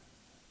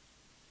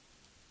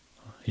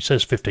 he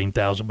says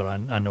 $15,000, but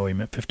I know he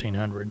meant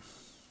 $1,500,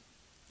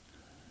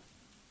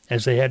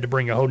 as they had to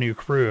bring a whole new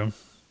crew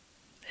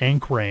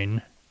and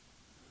crane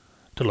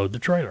to load the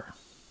trailer.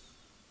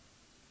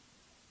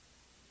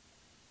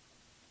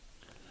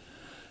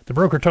 The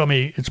broker told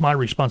me it's my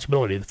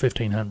responsibility, the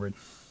 $1,500.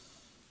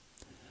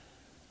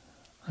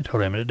 I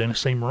told him it didn't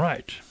seem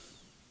right.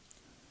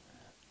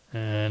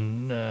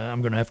 And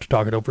I'm going to have to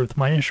talk it over with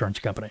my insurance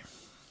company.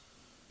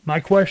 My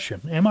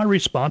question, am I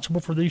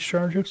responsible for these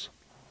charges?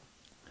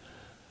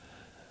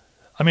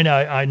 I mean,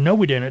 I know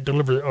we didn't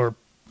deliver or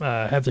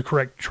have the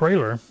correct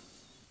trailer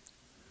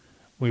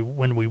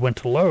when we went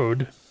to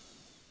load.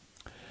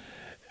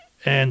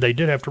 And they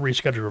did have to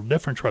reschedule a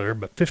different trailer,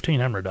 but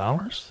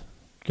 $1,500?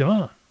 Come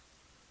on.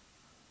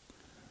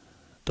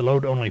 The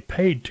load only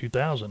paid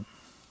 $2,000.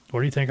 What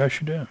do you think I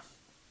should do?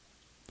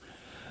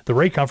 The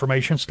rate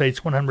confirmation states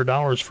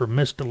 $100 for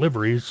missed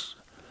deliveries,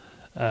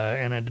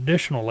 and an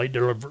additional late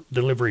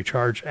delivery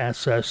charge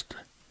assessed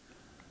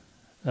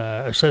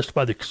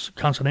by the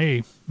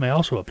consignee may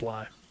also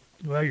apply.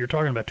 Well, you're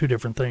talking about two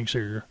different things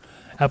here, you're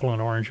apple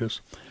and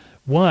oranges.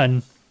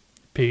 One,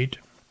 Pete,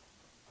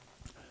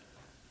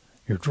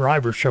 your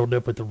driver showed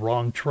up with the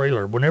wrong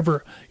trailer.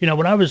 Whenever,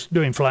 when I was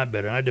doing flatbed,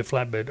 and I did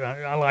flatbed,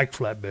 I like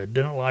flatbed.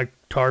 Didn't like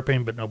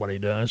tarping, but nobody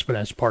does, but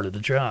that's part of the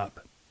job.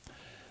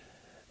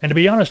 And to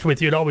be honest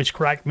with you, it always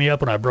cracked me up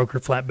when I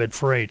brokered flatbed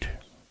freight.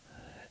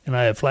 And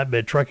I have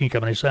flatbed trucking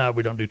companies say,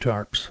 we don't do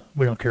tarps.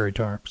 We don't carry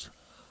tarps.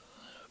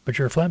 But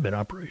you're a flatbed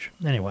operation.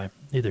 Anyway,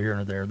 neither here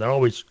nor there. They're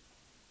always...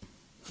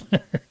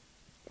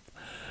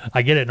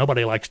 I get it.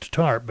 Nobody likes to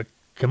tarp, but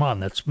come on,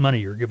 that's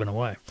money you're giving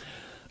away.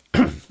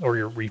 Or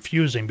you're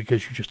refusing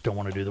because you just don't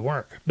want to do the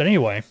work. But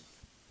anyway,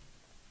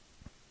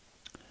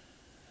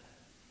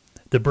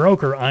 the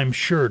broker, I'm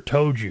sure,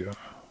 told you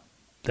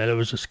that it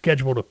was a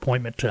scheduled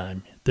appointment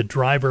time. The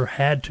driver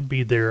had to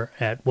be there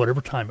at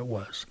whatever time it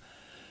was.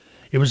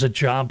 It was a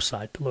job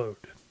site load.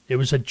 It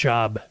was a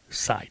job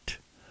site.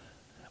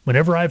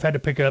 Whenever I've had to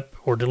pick up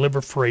or deliver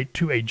freight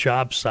to a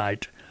job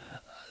site,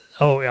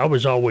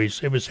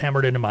 it was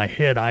hammered into my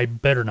head, I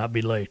better not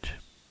be late.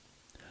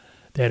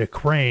 They had a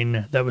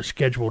crane that was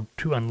scheduled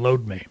to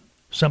unload me.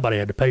 Somebody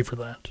had to pay for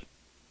that.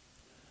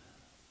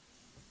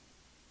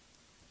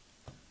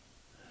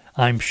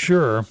 I'm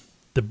sure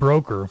the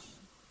broker,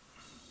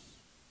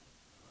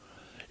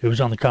 it was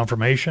on the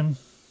confirmation.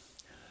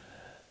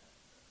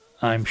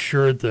 I'm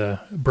sure the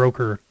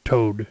broker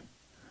told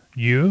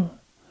you.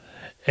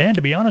 And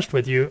to be honest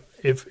with you,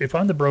 if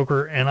I'm the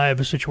broker and I have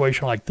a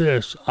situation like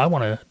this, I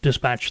want to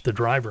dispatch the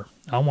driver.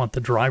 I want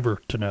the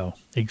driver to know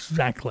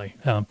exactly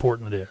how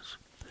important it is.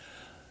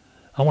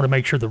 I want to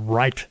make sure the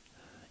right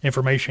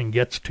information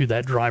gets to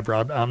that driver.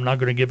 I'm not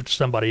going to give it to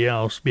somebody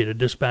else, be it a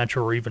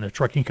dispatcher or even a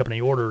trucking company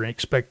order, and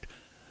expect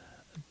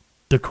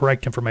the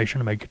correct information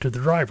to make it to the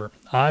driver.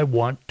 I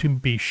want to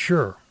be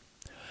sure.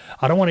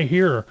 I don't want to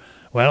hear,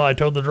 well, I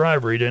told the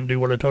driver he didn't do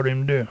what I told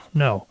him to do.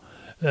 No,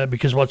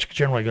 because what's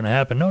generally going to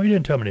happen? No, he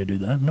didn't tell me to do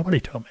that. Nobody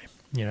told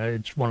me.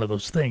 It's one of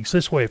those things.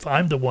 This way, if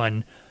I'm the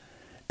one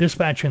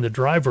dispatching the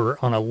driver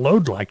on a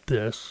load like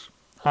this,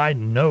 I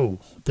know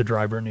the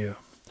driver knew.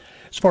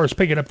 As far as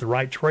picking up the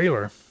right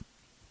trailer,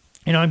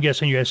 I'm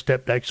guessing you had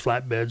step decks,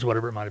 flatbeds,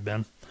 whatever it might have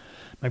been.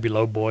 Maybe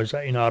load boys.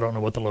 I don't know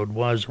what the load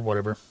was or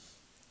whatever.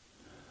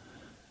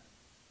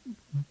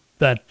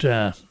 But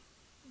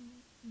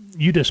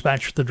you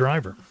dispatched the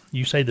driver.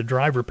 You say the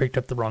driver picked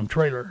up the wrong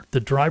trailer. The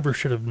driver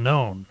should have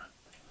known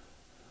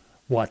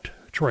what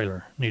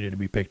trailer needed to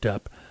be picked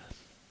up.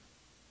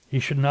 He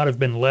should not have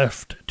been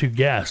left to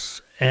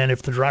guess. And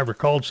if the driver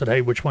called and said,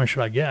 hey, which one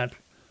should I get?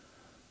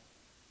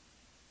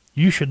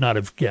 You should not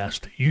have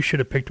guessed. You should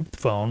have picked up the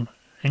phone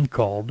and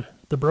called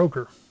the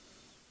broker.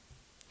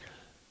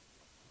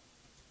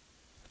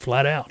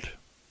 Flat out.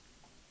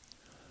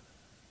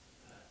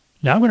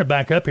 Now I'm going to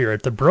back up here.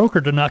 If the broker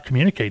did not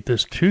communicate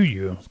this to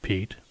you,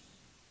 Pete,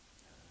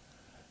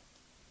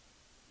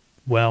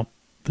 well,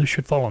 this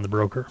should fall on the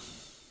broker.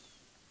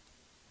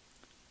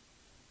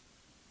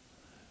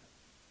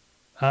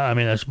 I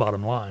mean, that's the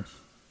bottom line.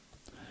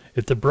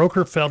 If the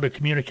broker failed to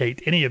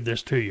communicate any of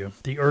this to you,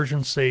 the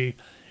urgency,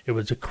 it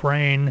was a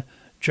crane,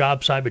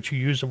 job site, but you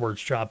use the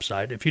words job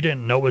site. If you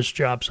didn't know it was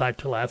job site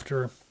till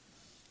after,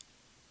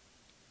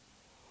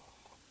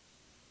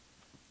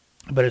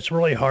 but it's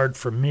really hard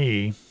for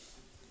me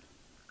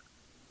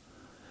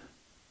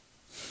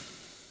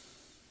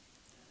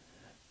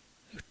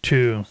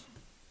to,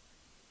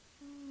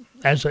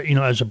 as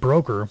a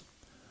broker,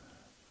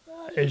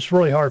 it's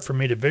really hard for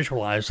me to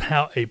visualize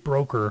how a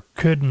broker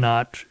could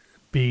not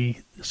be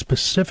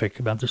specific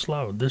about this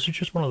load. This is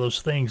just one of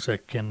those things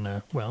that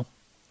can,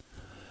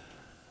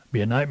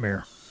 be a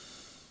nightmare.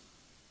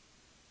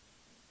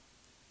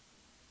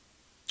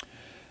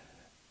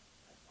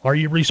 Are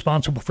you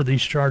responsible for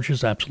these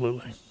charges?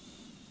 Absolutely.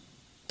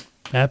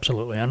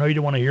 Absolutely. I know you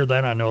don't want to hear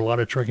that. I know a lot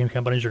of trucking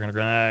companies are going to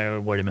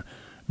go, wait a minute.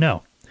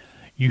 No.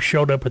 You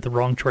showed up with the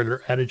wrong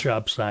trailer at a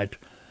job site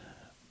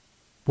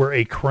where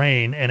a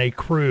crane and a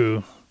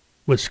crew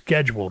was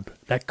scheduled.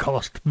 That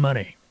cost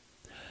money.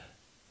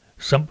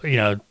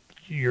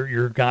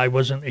 Your guy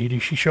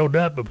she showed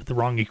up, but with the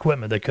wrong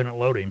equipment. They couldn't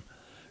load him.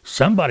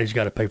 Somebody's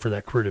got to pay for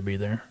that crew to be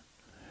there.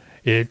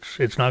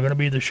 It's not going to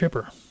be the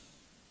shipper.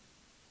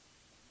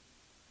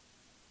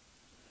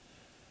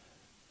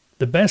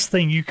 The best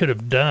thing you could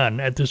have done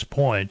at this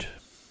point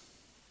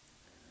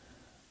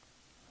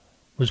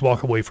was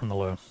walk away from the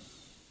load.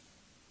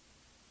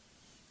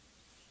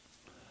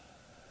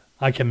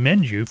 I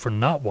commend you for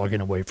not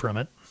walking away from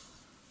it,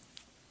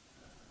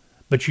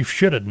 but you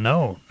should have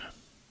known.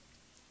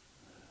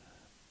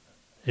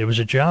 It was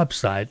a job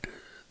site.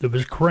 There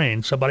was a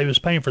crane. Somebody was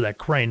paying for that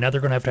crane. Now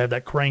they're going to have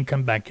that crane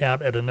come back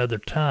out at another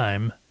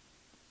time.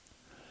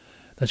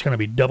 That's going to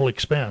be double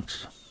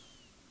expense.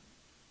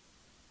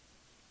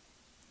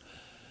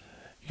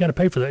 You got to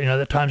pay for that.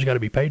 That time's got to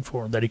be paid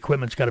for. That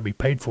equipment's got to be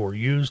paid for.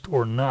 Used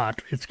or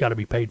not, it's got to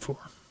be paid for.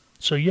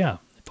 So yeah,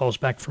 it falls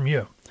back from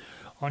you.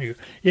 On you.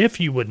 If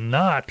you would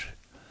have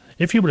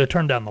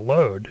turned down the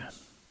load,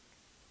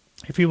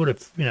 if you would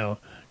have,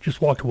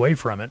 just walked away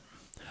from it,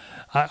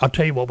 I'll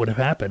tell you what would have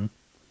happened.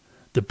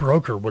 The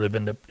broker would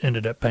have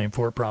ended up paying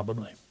for it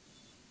probably.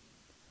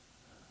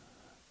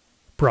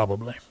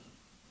 Probably.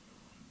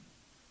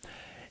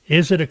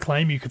 Is it a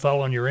claim you could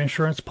file on your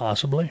insurance?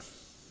 Possibly.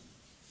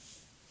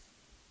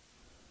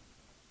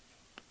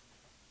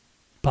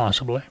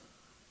 Possibly.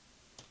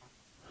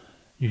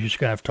 You just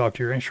got to have to talk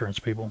to your insurance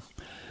people.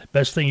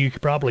 Best thing you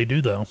could probably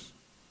do, though,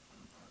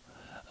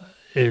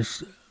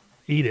 is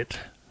eat it.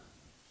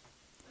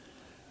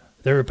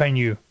 They were paying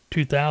you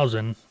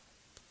 $2,000,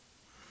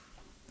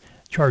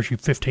 charge you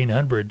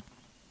 $1,500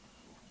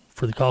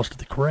 for the cost of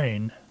the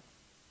crane.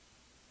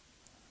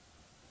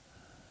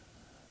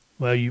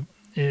 Well, you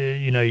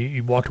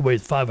walked away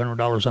with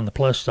 $500 on the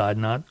plus side,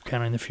 not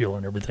counting the fuel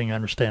and everything. I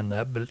understand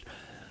that, but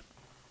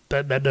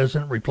that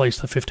doesn't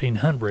replace the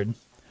 $1,500.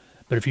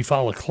 But if you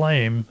file a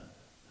claim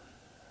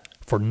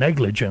for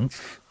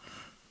negligence,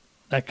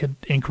 that could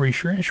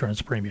increase your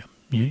insurance premium.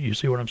 You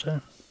see what I'm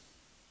saying?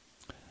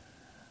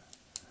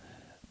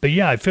 But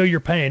yeah, I feel your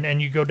pain,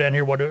 and you go down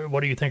here, what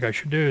do you think I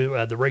should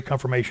do? The rate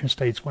confirmation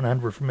states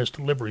 100 for missed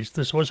deliveries.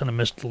 This wasn't a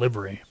missed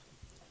delivery.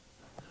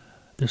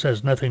 This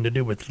has nothing to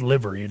do with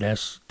delivery. It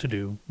has to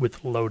do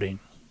with loading.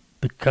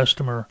 The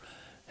customer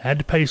had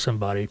to pay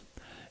somebody,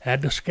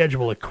 had to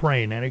schedule a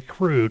crane and a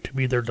crew to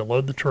be there to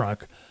load the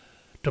truck,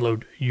 to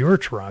load your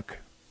truck,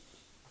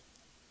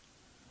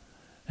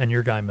 and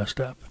your guy messed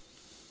up.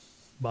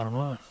 Bottom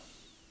line.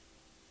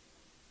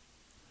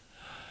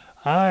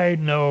 I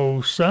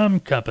know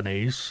some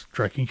companies,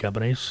 trucking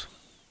companies,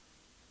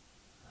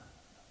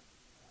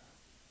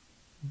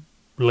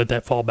 let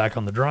that fall back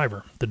on the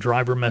driver. The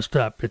driver messed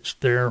up. It's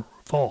their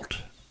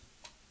fault.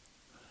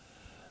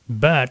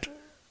 But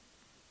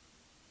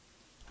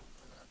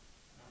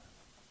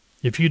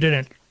if you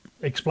didn't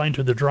explain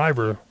to the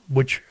driver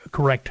which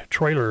correct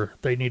trailer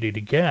they needed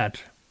to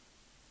get,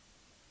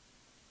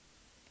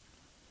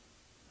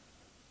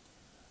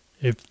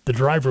 if the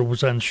driver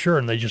was unsure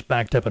and they just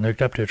backed up and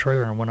hooked up to a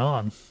trailer and went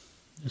on,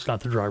 it's not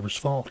the driver's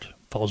fault. It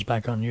falls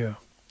back on you.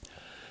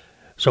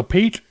 So,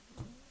 Pete,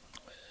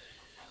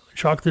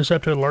 chalk this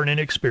up to a learning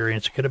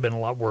experience. It could have been a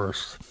lot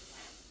worse.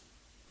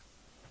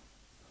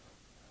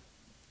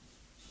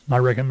 My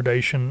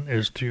recommendation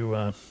is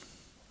to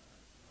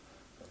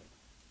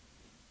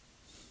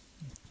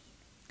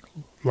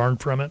learn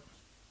from it.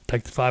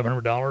 Take the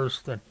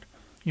 $500 that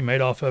you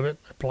made off of it,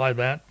 apply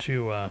that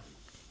to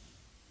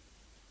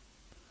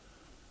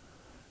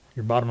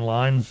your bottom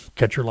line,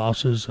 cut your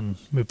losses, and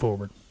move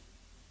forward.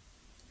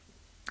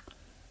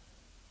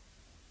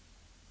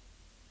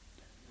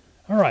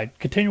 All right,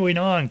 continuing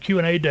on,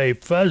 Q&A day,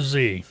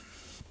 Fuzzy.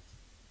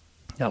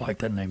 I like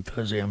that name,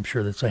 Fuzzy. I'm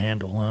sure that's a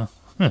handle,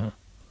 huh?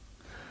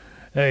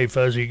 Hey,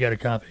 Fuzzy, you got a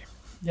copy.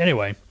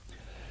 Anyway,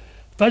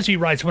 Fuzzy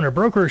writes, when a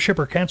broker or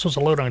shipper cancels a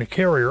load on a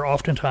carrier,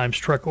 oftentimes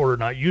truck order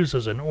not used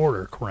as an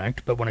order,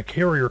 correct? But when a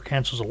carrier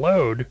cancels a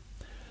load,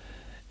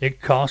 it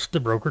costs the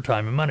broker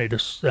time and money to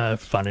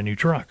find a new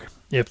truck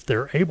if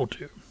they're able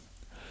to.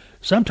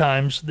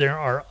 Sometimes there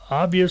are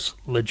obvious,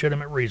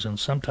 legitimate reasons.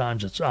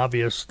 Sometimes it's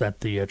obvious that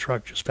the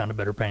truck just found a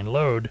better paying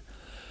load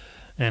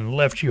and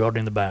left you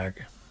holding the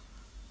bag.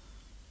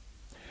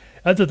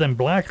 Other than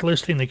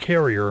blacklisting the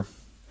carrier,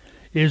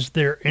 is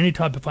there any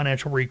type of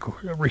financial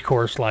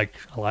recourse like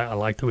I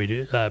like the way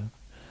we do,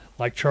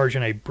 like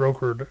charging a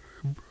broker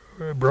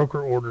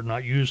order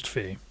not used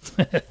fee,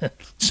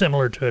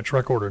 similar to a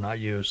truck order not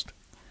used?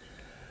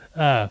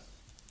 Well,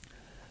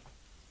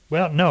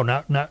 no,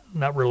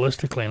 not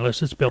realistically,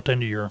 unless it's built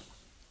into your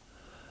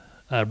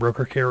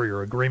broker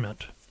carrier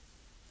agreement.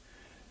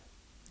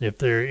 If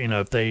they're,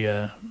 if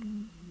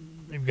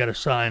you've got to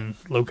sign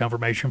load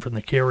confirmation from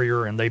the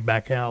carrier and they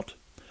back out,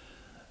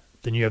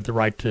 then you have the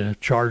right to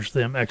charge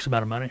them X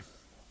amount of money.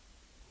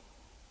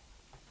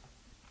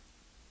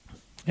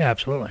 Yeah,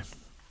 absolutely.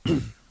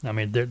 I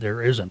mean,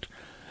 there isn't.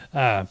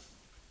 Matter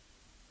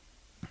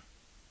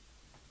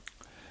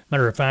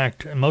of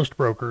fact, most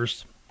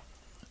brokers,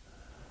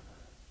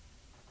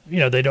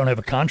 they don't have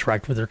a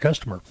contract with their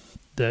customer.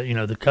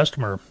 The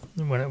customer,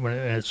 when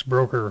it's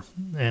broker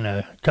and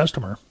a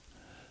customer,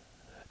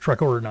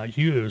 truck order not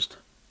used,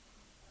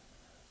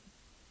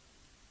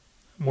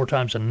 more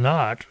times than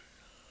not,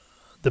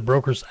 the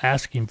broker's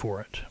asking for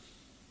it.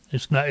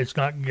 It's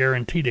not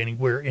guaranteed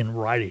anywhere in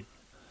writing.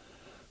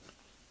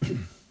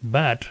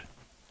 But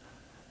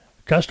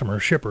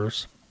customers,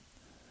 shippers,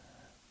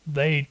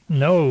 they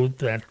know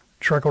that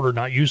truck order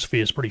not used fee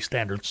is pretty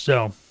standard.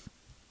 So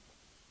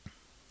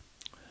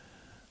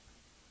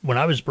when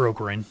I was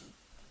brokering,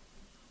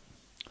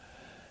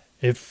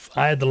 if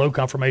I had the load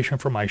confirmation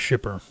from my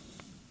shipper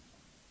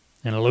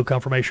and a load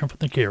confirmation from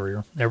the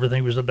carrier,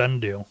 everything was a done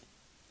deal.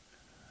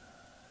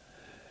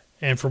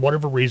 And for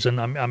whatever reason,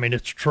 I mean,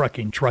 it's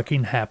trucking.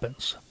 Trucking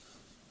happens.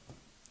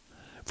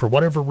 For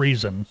whatever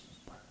reason,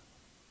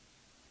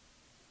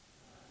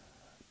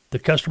 the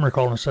customer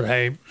called and said,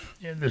 hey,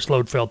 this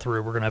load fell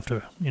through. We're going to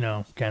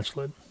have to,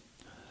 cancel it.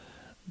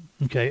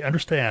 Okay,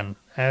 understand,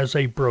 as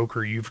a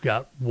broker, you've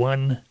got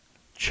one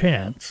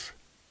chance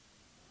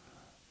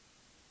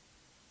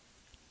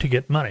to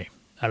get money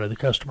out of the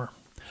customer.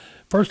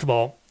 First of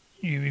all,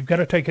 you've got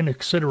to take into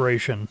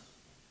consideration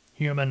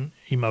human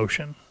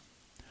emotion.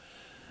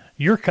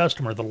 Your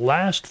customer, the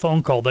last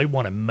phone call they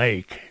want to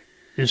make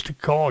is to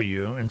call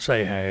you and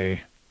say,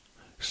 hey,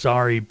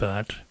 sorry,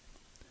 but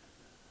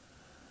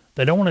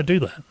they don't want to do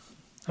that.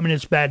 I mean,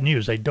 it's bad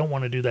news. They don't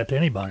want to do that to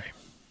anybody.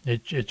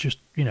 It's just,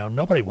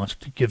 nobody wants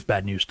to give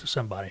bad news to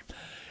somebody.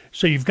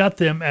 So you've got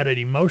them at an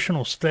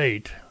emotional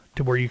state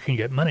to where you can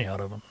get money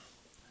out of them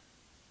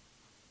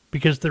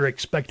because they're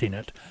expecting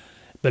it.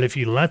 But if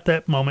you let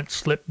that moment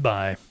slip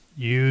by,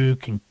 you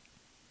can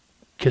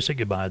kiss it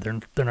goodbye. They're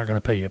not going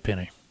to pay you a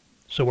penny.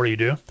 So what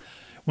do?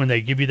 When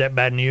they give you that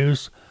bad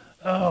news,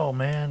 oh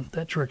man,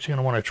 that truck's going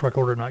to want a truck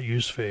order not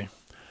used fee.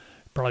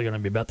 Probably going to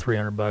be about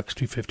 $300,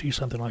 $250,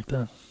 something like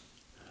that.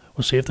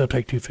 We'll see if they'll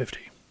take $250.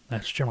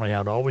 That's generally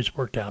how it always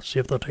worked out. See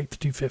if they'll take the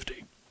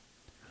 $250.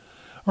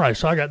 All right,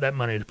 so I got that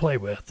money to play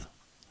with.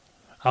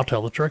 I'll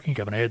tell the trucking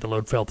company, hey, the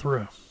load fell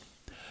through.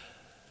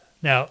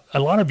 Now, a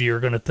lot of you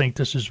are going to think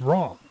this is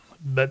wrong,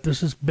 but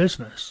this is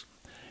business.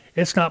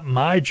 It's not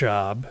my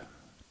job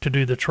to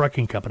do the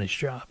trucking company's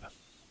job.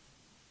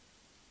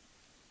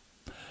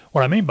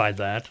 What I mean by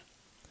that,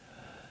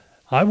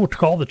 I will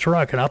call the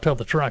truck and I'll tell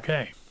the truck,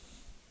 hey,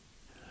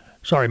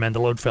 sorry, man, the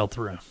load fell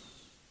through.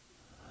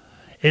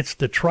 It's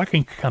the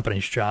trucking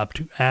company's job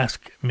to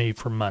ask me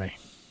for money.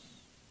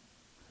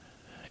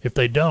 If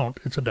they don't,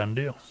 it's a done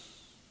deal.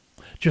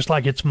 Just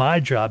like it's my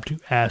job to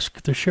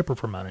ask the shipper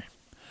for money.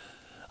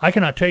 I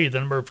cannot tell you the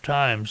number of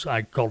times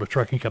I called a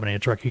trucking company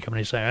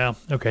saying, oh,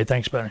 okay,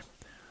 thanks, buddy.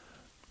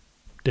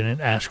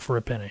 Didn't ask for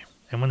a penny.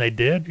 And when they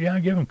did, yeah, I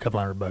give them a couple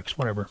 $100,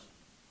 whatever.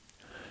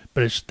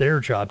 But it's their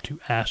job to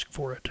ask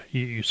for it.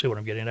 You see what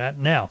I'm getting at?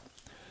 Now,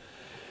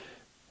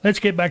 let's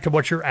get back to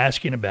what you're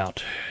asking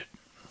about.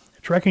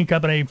 Trucking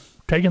company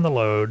taking the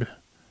load,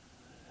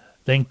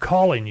 then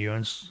calling you,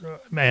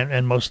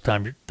 and most of the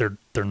time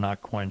they're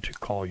not going to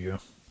call you.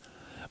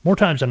 More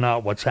times than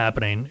not, what's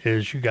happening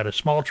is you got a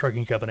small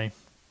trucking company,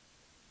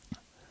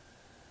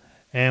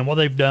 and what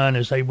they've done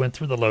is they went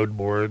through the load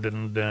board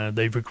and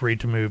they've agreed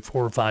to move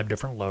 4 or 5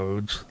 different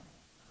loads.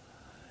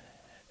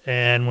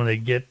 And when they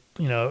get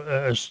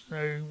a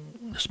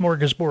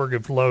smorgasbord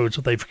of loads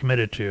that they've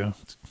committed to,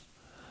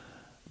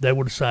 they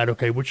will decide,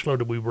 okay, which load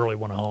do we really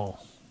want to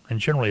haul? And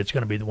generally it's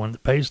going to be the one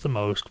that pays the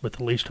most with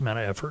the least amount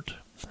of effort.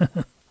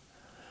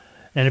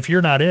 And if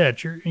you're not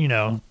it,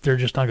 they're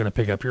just not going to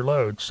pick up your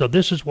load. So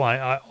this is why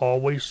I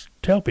always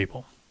tell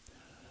people,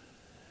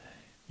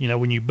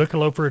 when you book a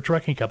load for a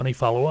trucking company,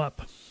 follow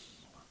up.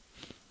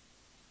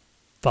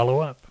 Follow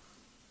up.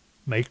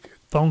 Make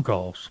phone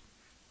calls.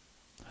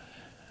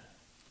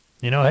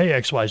 Hey,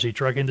 XYZ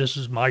Trucking, this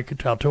is Mike at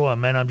Taltoa.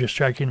 Man, I'm just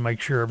checking to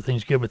make sure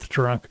everything's good with the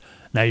truck.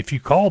 Now, if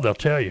you call, they'll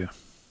tell you.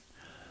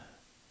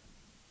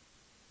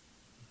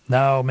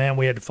 No, man,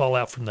 we had to fall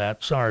out from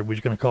that. Sorry,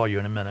 we're going to call you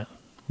in a minute.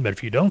 But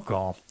if you don't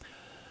call,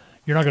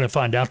 you're not going to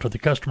find out till the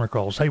customer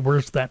calls, hey,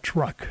 where's that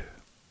truck?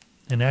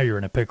 And now you're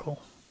in a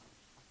pickle.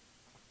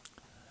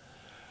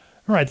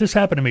 All right, this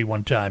happened to me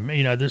one time.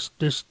 You know, this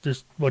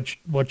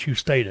what you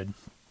stated.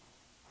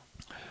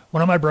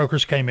 One of my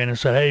brokers came in and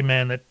said, hey,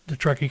 man, the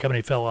trucking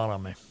company fell out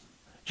on me.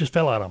 Just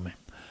fell out on me.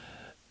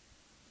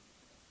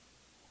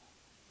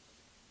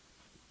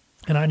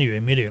 And I knew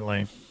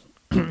immediately,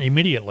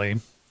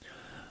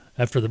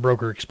 after the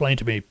broker explained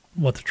to me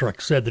what the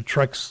truck said, the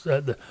truck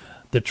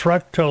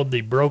told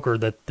the broker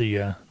that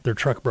their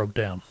truck broke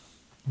down.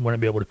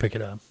 Wouldn't be able to pick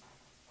it up.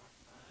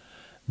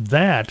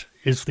 That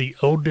is the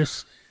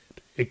oldest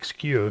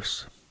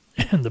excuse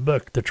in the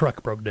book. The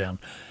truck broke down.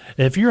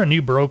 If you're a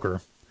new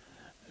broker,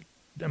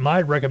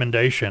 my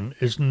recommendation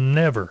is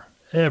never,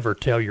 ever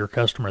tell your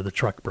customer the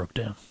truck broke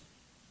down.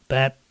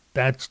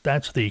 That's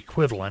the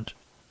equivalent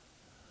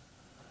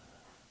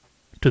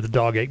to the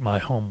dog ate my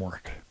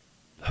homework.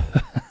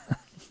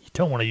 You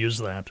don't want to use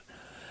that.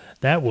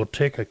 That will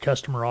tick a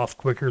customer off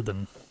quicker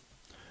than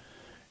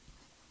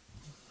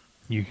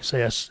you can say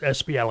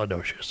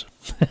espialidocious.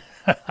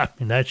 I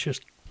mean, that's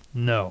just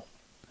no.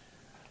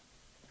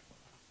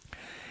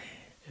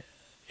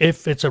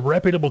 If it's a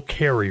reputable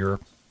carrier,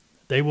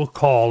 they will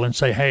call and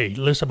say, hey,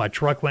 listen, my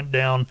truck went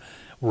down.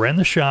 We're in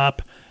the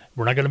shop.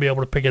 We're not going to be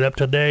able to pick it up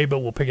today, but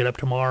we'll pick it up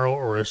tomorrow.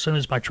 Or as soon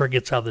as my truck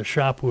gets out of the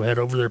shop, we'll head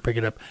over there, pick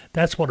it up.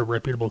 That's what a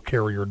reputable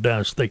carrier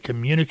does. They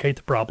communicate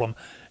the problem,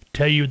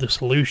 tell you the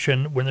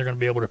solution, when they're going to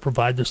be able to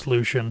provide the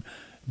solution.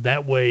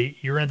 That way,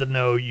 you're in the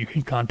know. You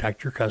can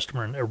contact your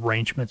customer, and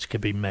arrangements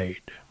can be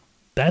made.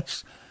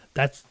 That's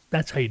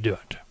how you do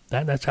it.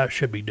 That's how it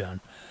should be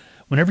done.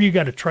 Whenever you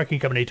got a trucking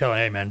company telling,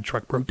 hey, man, the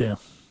truck broke down,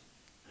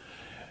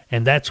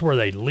 and that's where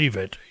they leave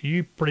it,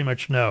 you pretty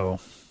much know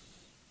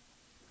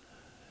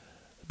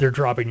they're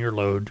dropping your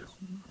load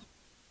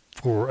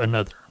for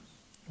another,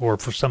 or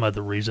for some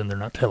other reason they're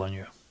not telling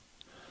you.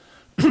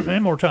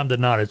 And more time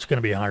than not, it's going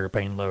to be a higher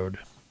paying load.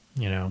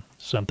 You know,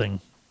 something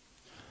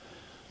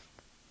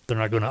they're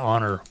not going to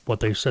honor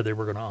what they said they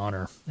were going to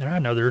honor. And I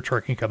know there are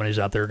trucking companies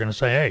out there going to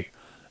say,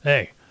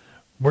 hey,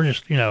 we're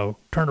just,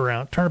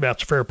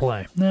 turnabout's fair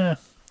play. Nah,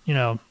 you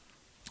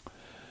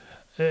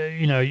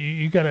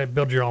got to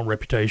build your own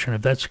reputation.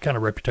 If that's the kind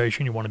of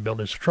reputation you want to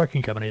build as a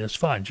trucking company, that's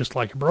fine. Just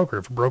like a broker.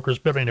 If a broker's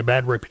building a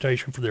bad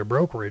reputation for their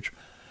brokerage,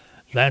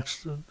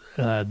 that's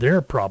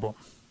their problem,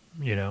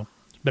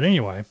 But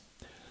anyway,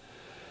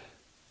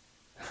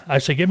 I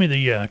say, give me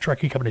the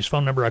trucking company's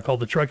phone number. I called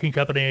the trucking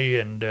company,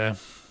 and I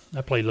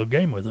played a little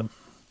game with them.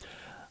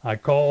 I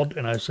called,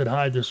 and I said,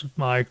 hi, this is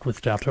Mike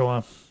with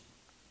Tautoa.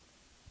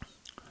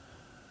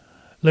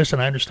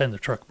 Listen, I understand the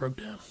truck broke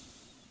down.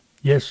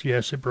 Yes,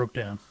 it broke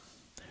down.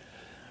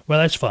 Well,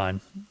 that's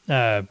fine.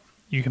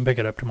 You can pick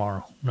it up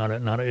tomorrow. Not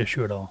an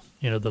issue at all.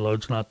 The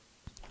load's not.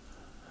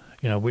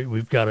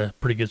 We've got a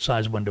pretty good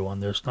size window on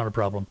this. Not a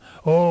problem.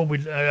 Oh,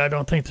 I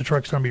don't think the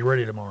truck's going to be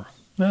ready tomorrow.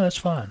 No, that's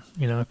fine.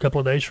 A couple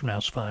of days from now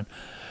is fine.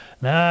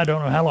 Now, I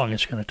don't know how long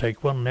it's going to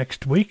take. Well,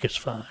 next week is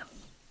fine.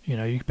 You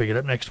can pick it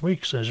up next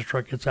week as soon as the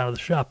truck gets out of the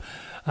shop.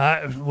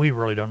 We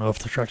really don't know if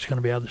the truck's going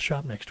to be out of the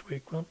shop next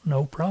week. Well,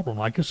 no problem.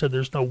 Like I said,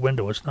 there's no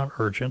window. It's not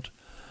urgent.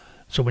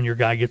 So when your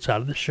guy gets out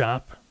of the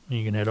shop,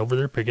 you can head over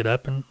there, pick it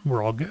up, and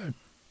we're all good.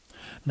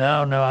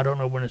 No, I don't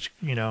know when it's,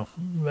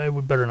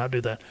 we better not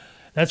do that.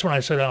 That's when I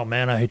said, oh,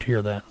 man, I hate to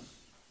hear that.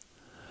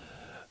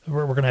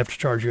 We're going to have to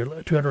charge you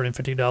a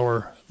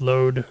 $250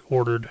 load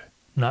ordered,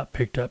 not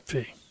picked up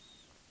fee.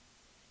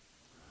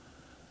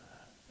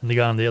 And the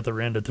guy on the other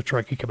end of the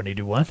trucking company,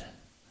 do what?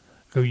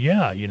 Go,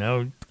 yeah,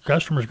 the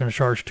customer's going to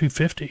charge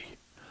 $250.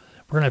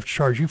 We're going to have to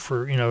charge you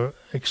for,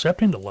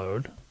 accepting the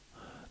load,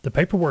 the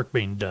paperwork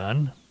being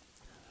done,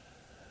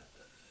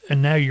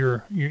 and now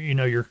you're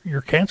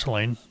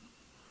canceling.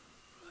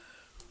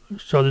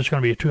 So there's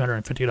going to be a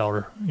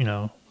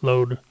 $250,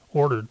 load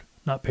ordered,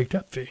 not picked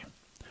up fee.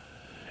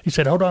 He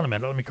said, hold on a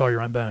minute, let me call you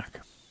right back.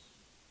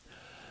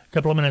 A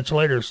couple of minutes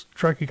later, the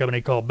trucking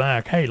company called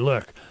back. Hey,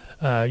 look,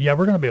 we're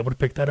going to be able to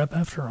pick that up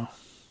after all.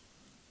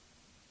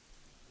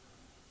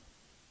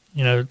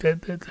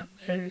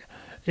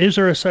 Is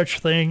there a such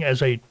thing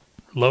as a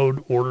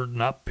load ordered,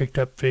 not picked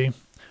up fee?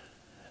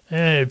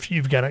 If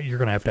you've got it, you're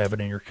going to have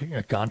it in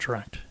your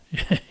contract,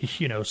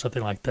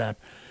 something like that.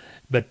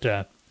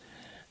 But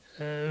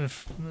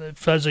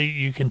fuzzy,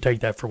 you can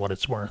take that for what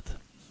it's worth.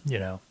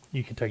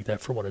 You can take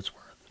that for what it's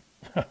worth.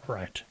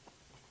 Right.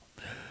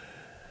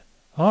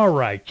 All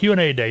right.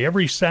 Q&A day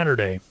every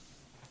Saturday.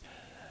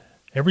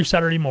 Every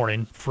Saturday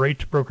morning,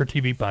 Freight Broker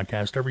TV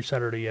podcast. Every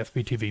Saturday,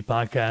 FBTV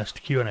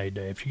podcast, Q&A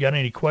day. If you got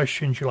any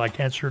questions you like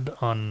answered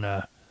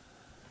on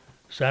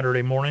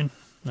Saturday morning,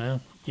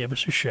 well, give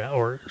us a shout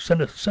or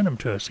send them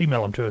to us.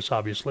 Email them to us,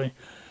 obviously.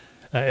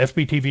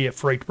 FBTV at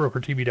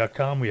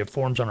freightbrokertv.com. We have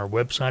forms on our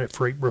website at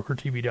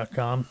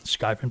freightbrokertv.com.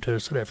 Skype them to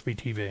us at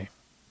FBTV.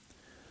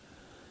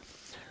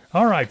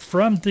 All right,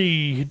 from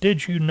the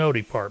Did You Know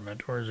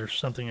department, or is there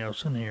something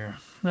else in here?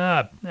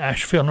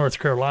 Asheville, North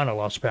Carolina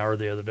lost power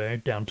the other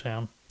day,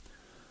 downtown.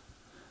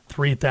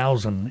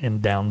 3,000 in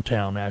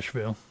downtown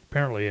Asheville.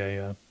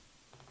 Apparently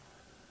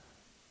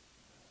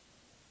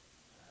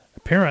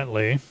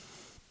apparently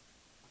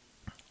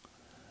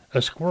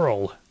a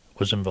squirrel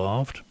was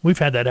involved. We've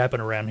had that happen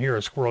around here.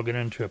 A squirrel get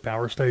into a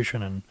power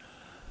station and,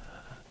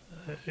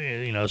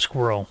 a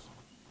squirrel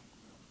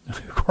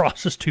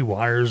crosses two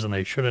wires and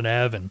they shouldn't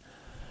have and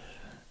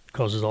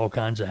causes all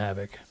kinds of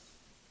havoc.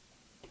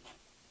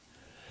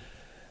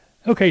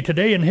 Okay,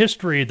 today in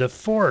history, the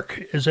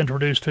fork is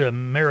introduced to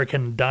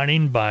American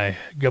dining by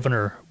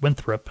Governor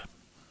Winthrop.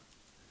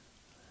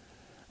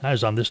 That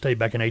was on this day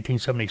back in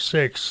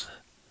 1876.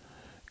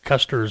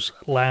 Custer's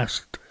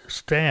last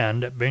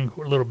stand at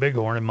Little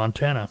Bighorn in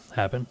Montana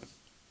happened.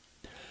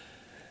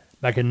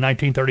 Back in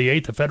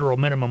 1938, the federal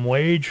minimum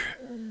wage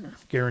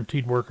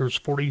guaranteed workers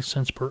 40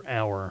 cents per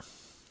hour.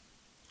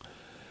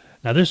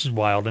 Now this is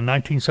wild. In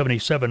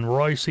 1977,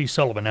 Roy C.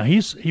 Sullivan, now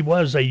he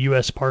was a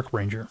U.S. park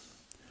ranger.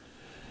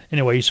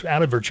 Anyway, he's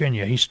out of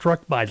Virginia. He's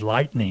struck by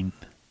lightning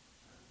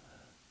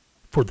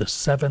for the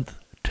 7th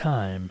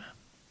time,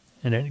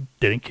 and it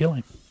didn't kill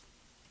him.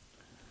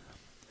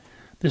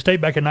 This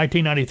date back in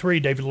 1993,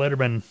 David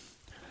Letterman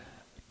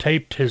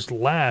taped his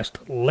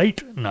last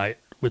Late Night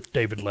with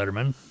David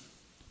Letterman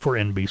for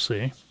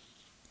NBC.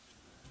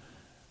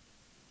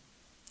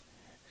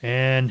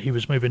 And he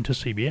was moving to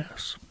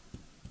CBS.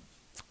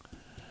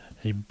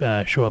 He'd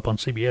show up on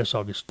CBS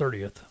August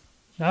 30th.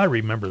 I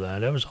remember that.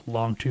 That was a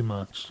long 2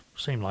 months.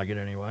 Seemed like it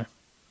anyway.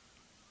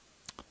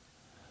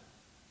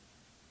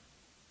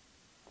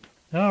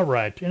 All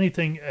right.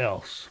 Anything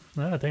else?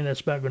 I think that's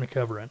about going to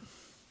cover it.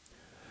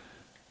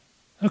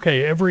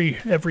 Okay.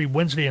 Every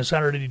Wednesday and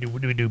Saturday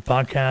we do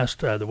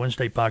podcast. The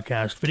Wednesday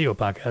podcast, video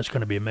podcast, is going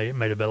to be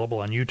made available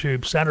on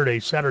YouTube.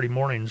 Saturday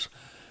mornings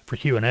for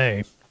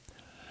Q&A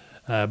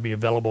be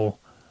available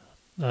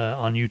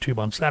on YouTube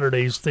on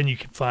Saturdays. Then you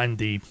can find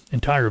the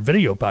entire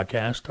video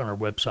podcast on our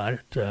website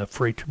at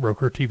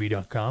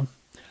freightbrokertv.com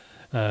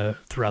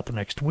throughout the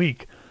next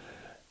week.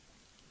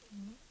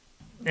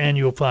 And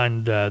you'll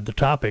find the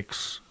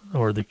topics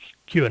or the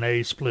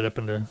Q&A split up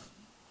into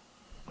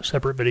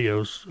separate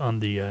videos on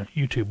the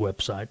YouTube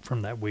website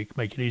from that week.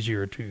 Make it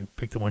easier to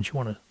pick the ones you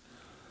want to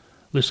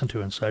listen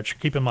to and such.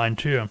 Keep in mind,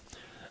 too,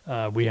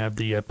 we have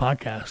the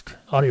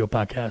audio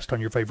podcast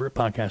on your favorite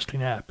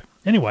podcasting app.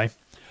 Anyway,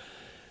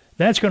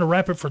 that's going to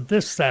wrap it for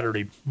this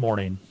Saturday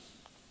morning,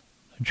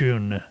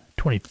 June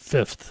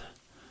 25th,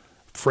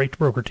 Freight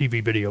Broker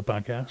TV video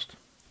podcast.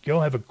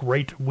 Go have a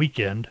great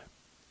weekend.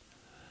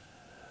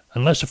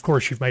 Unless, of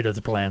course, you've made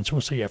other plans.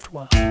 We'll see you after a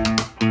while.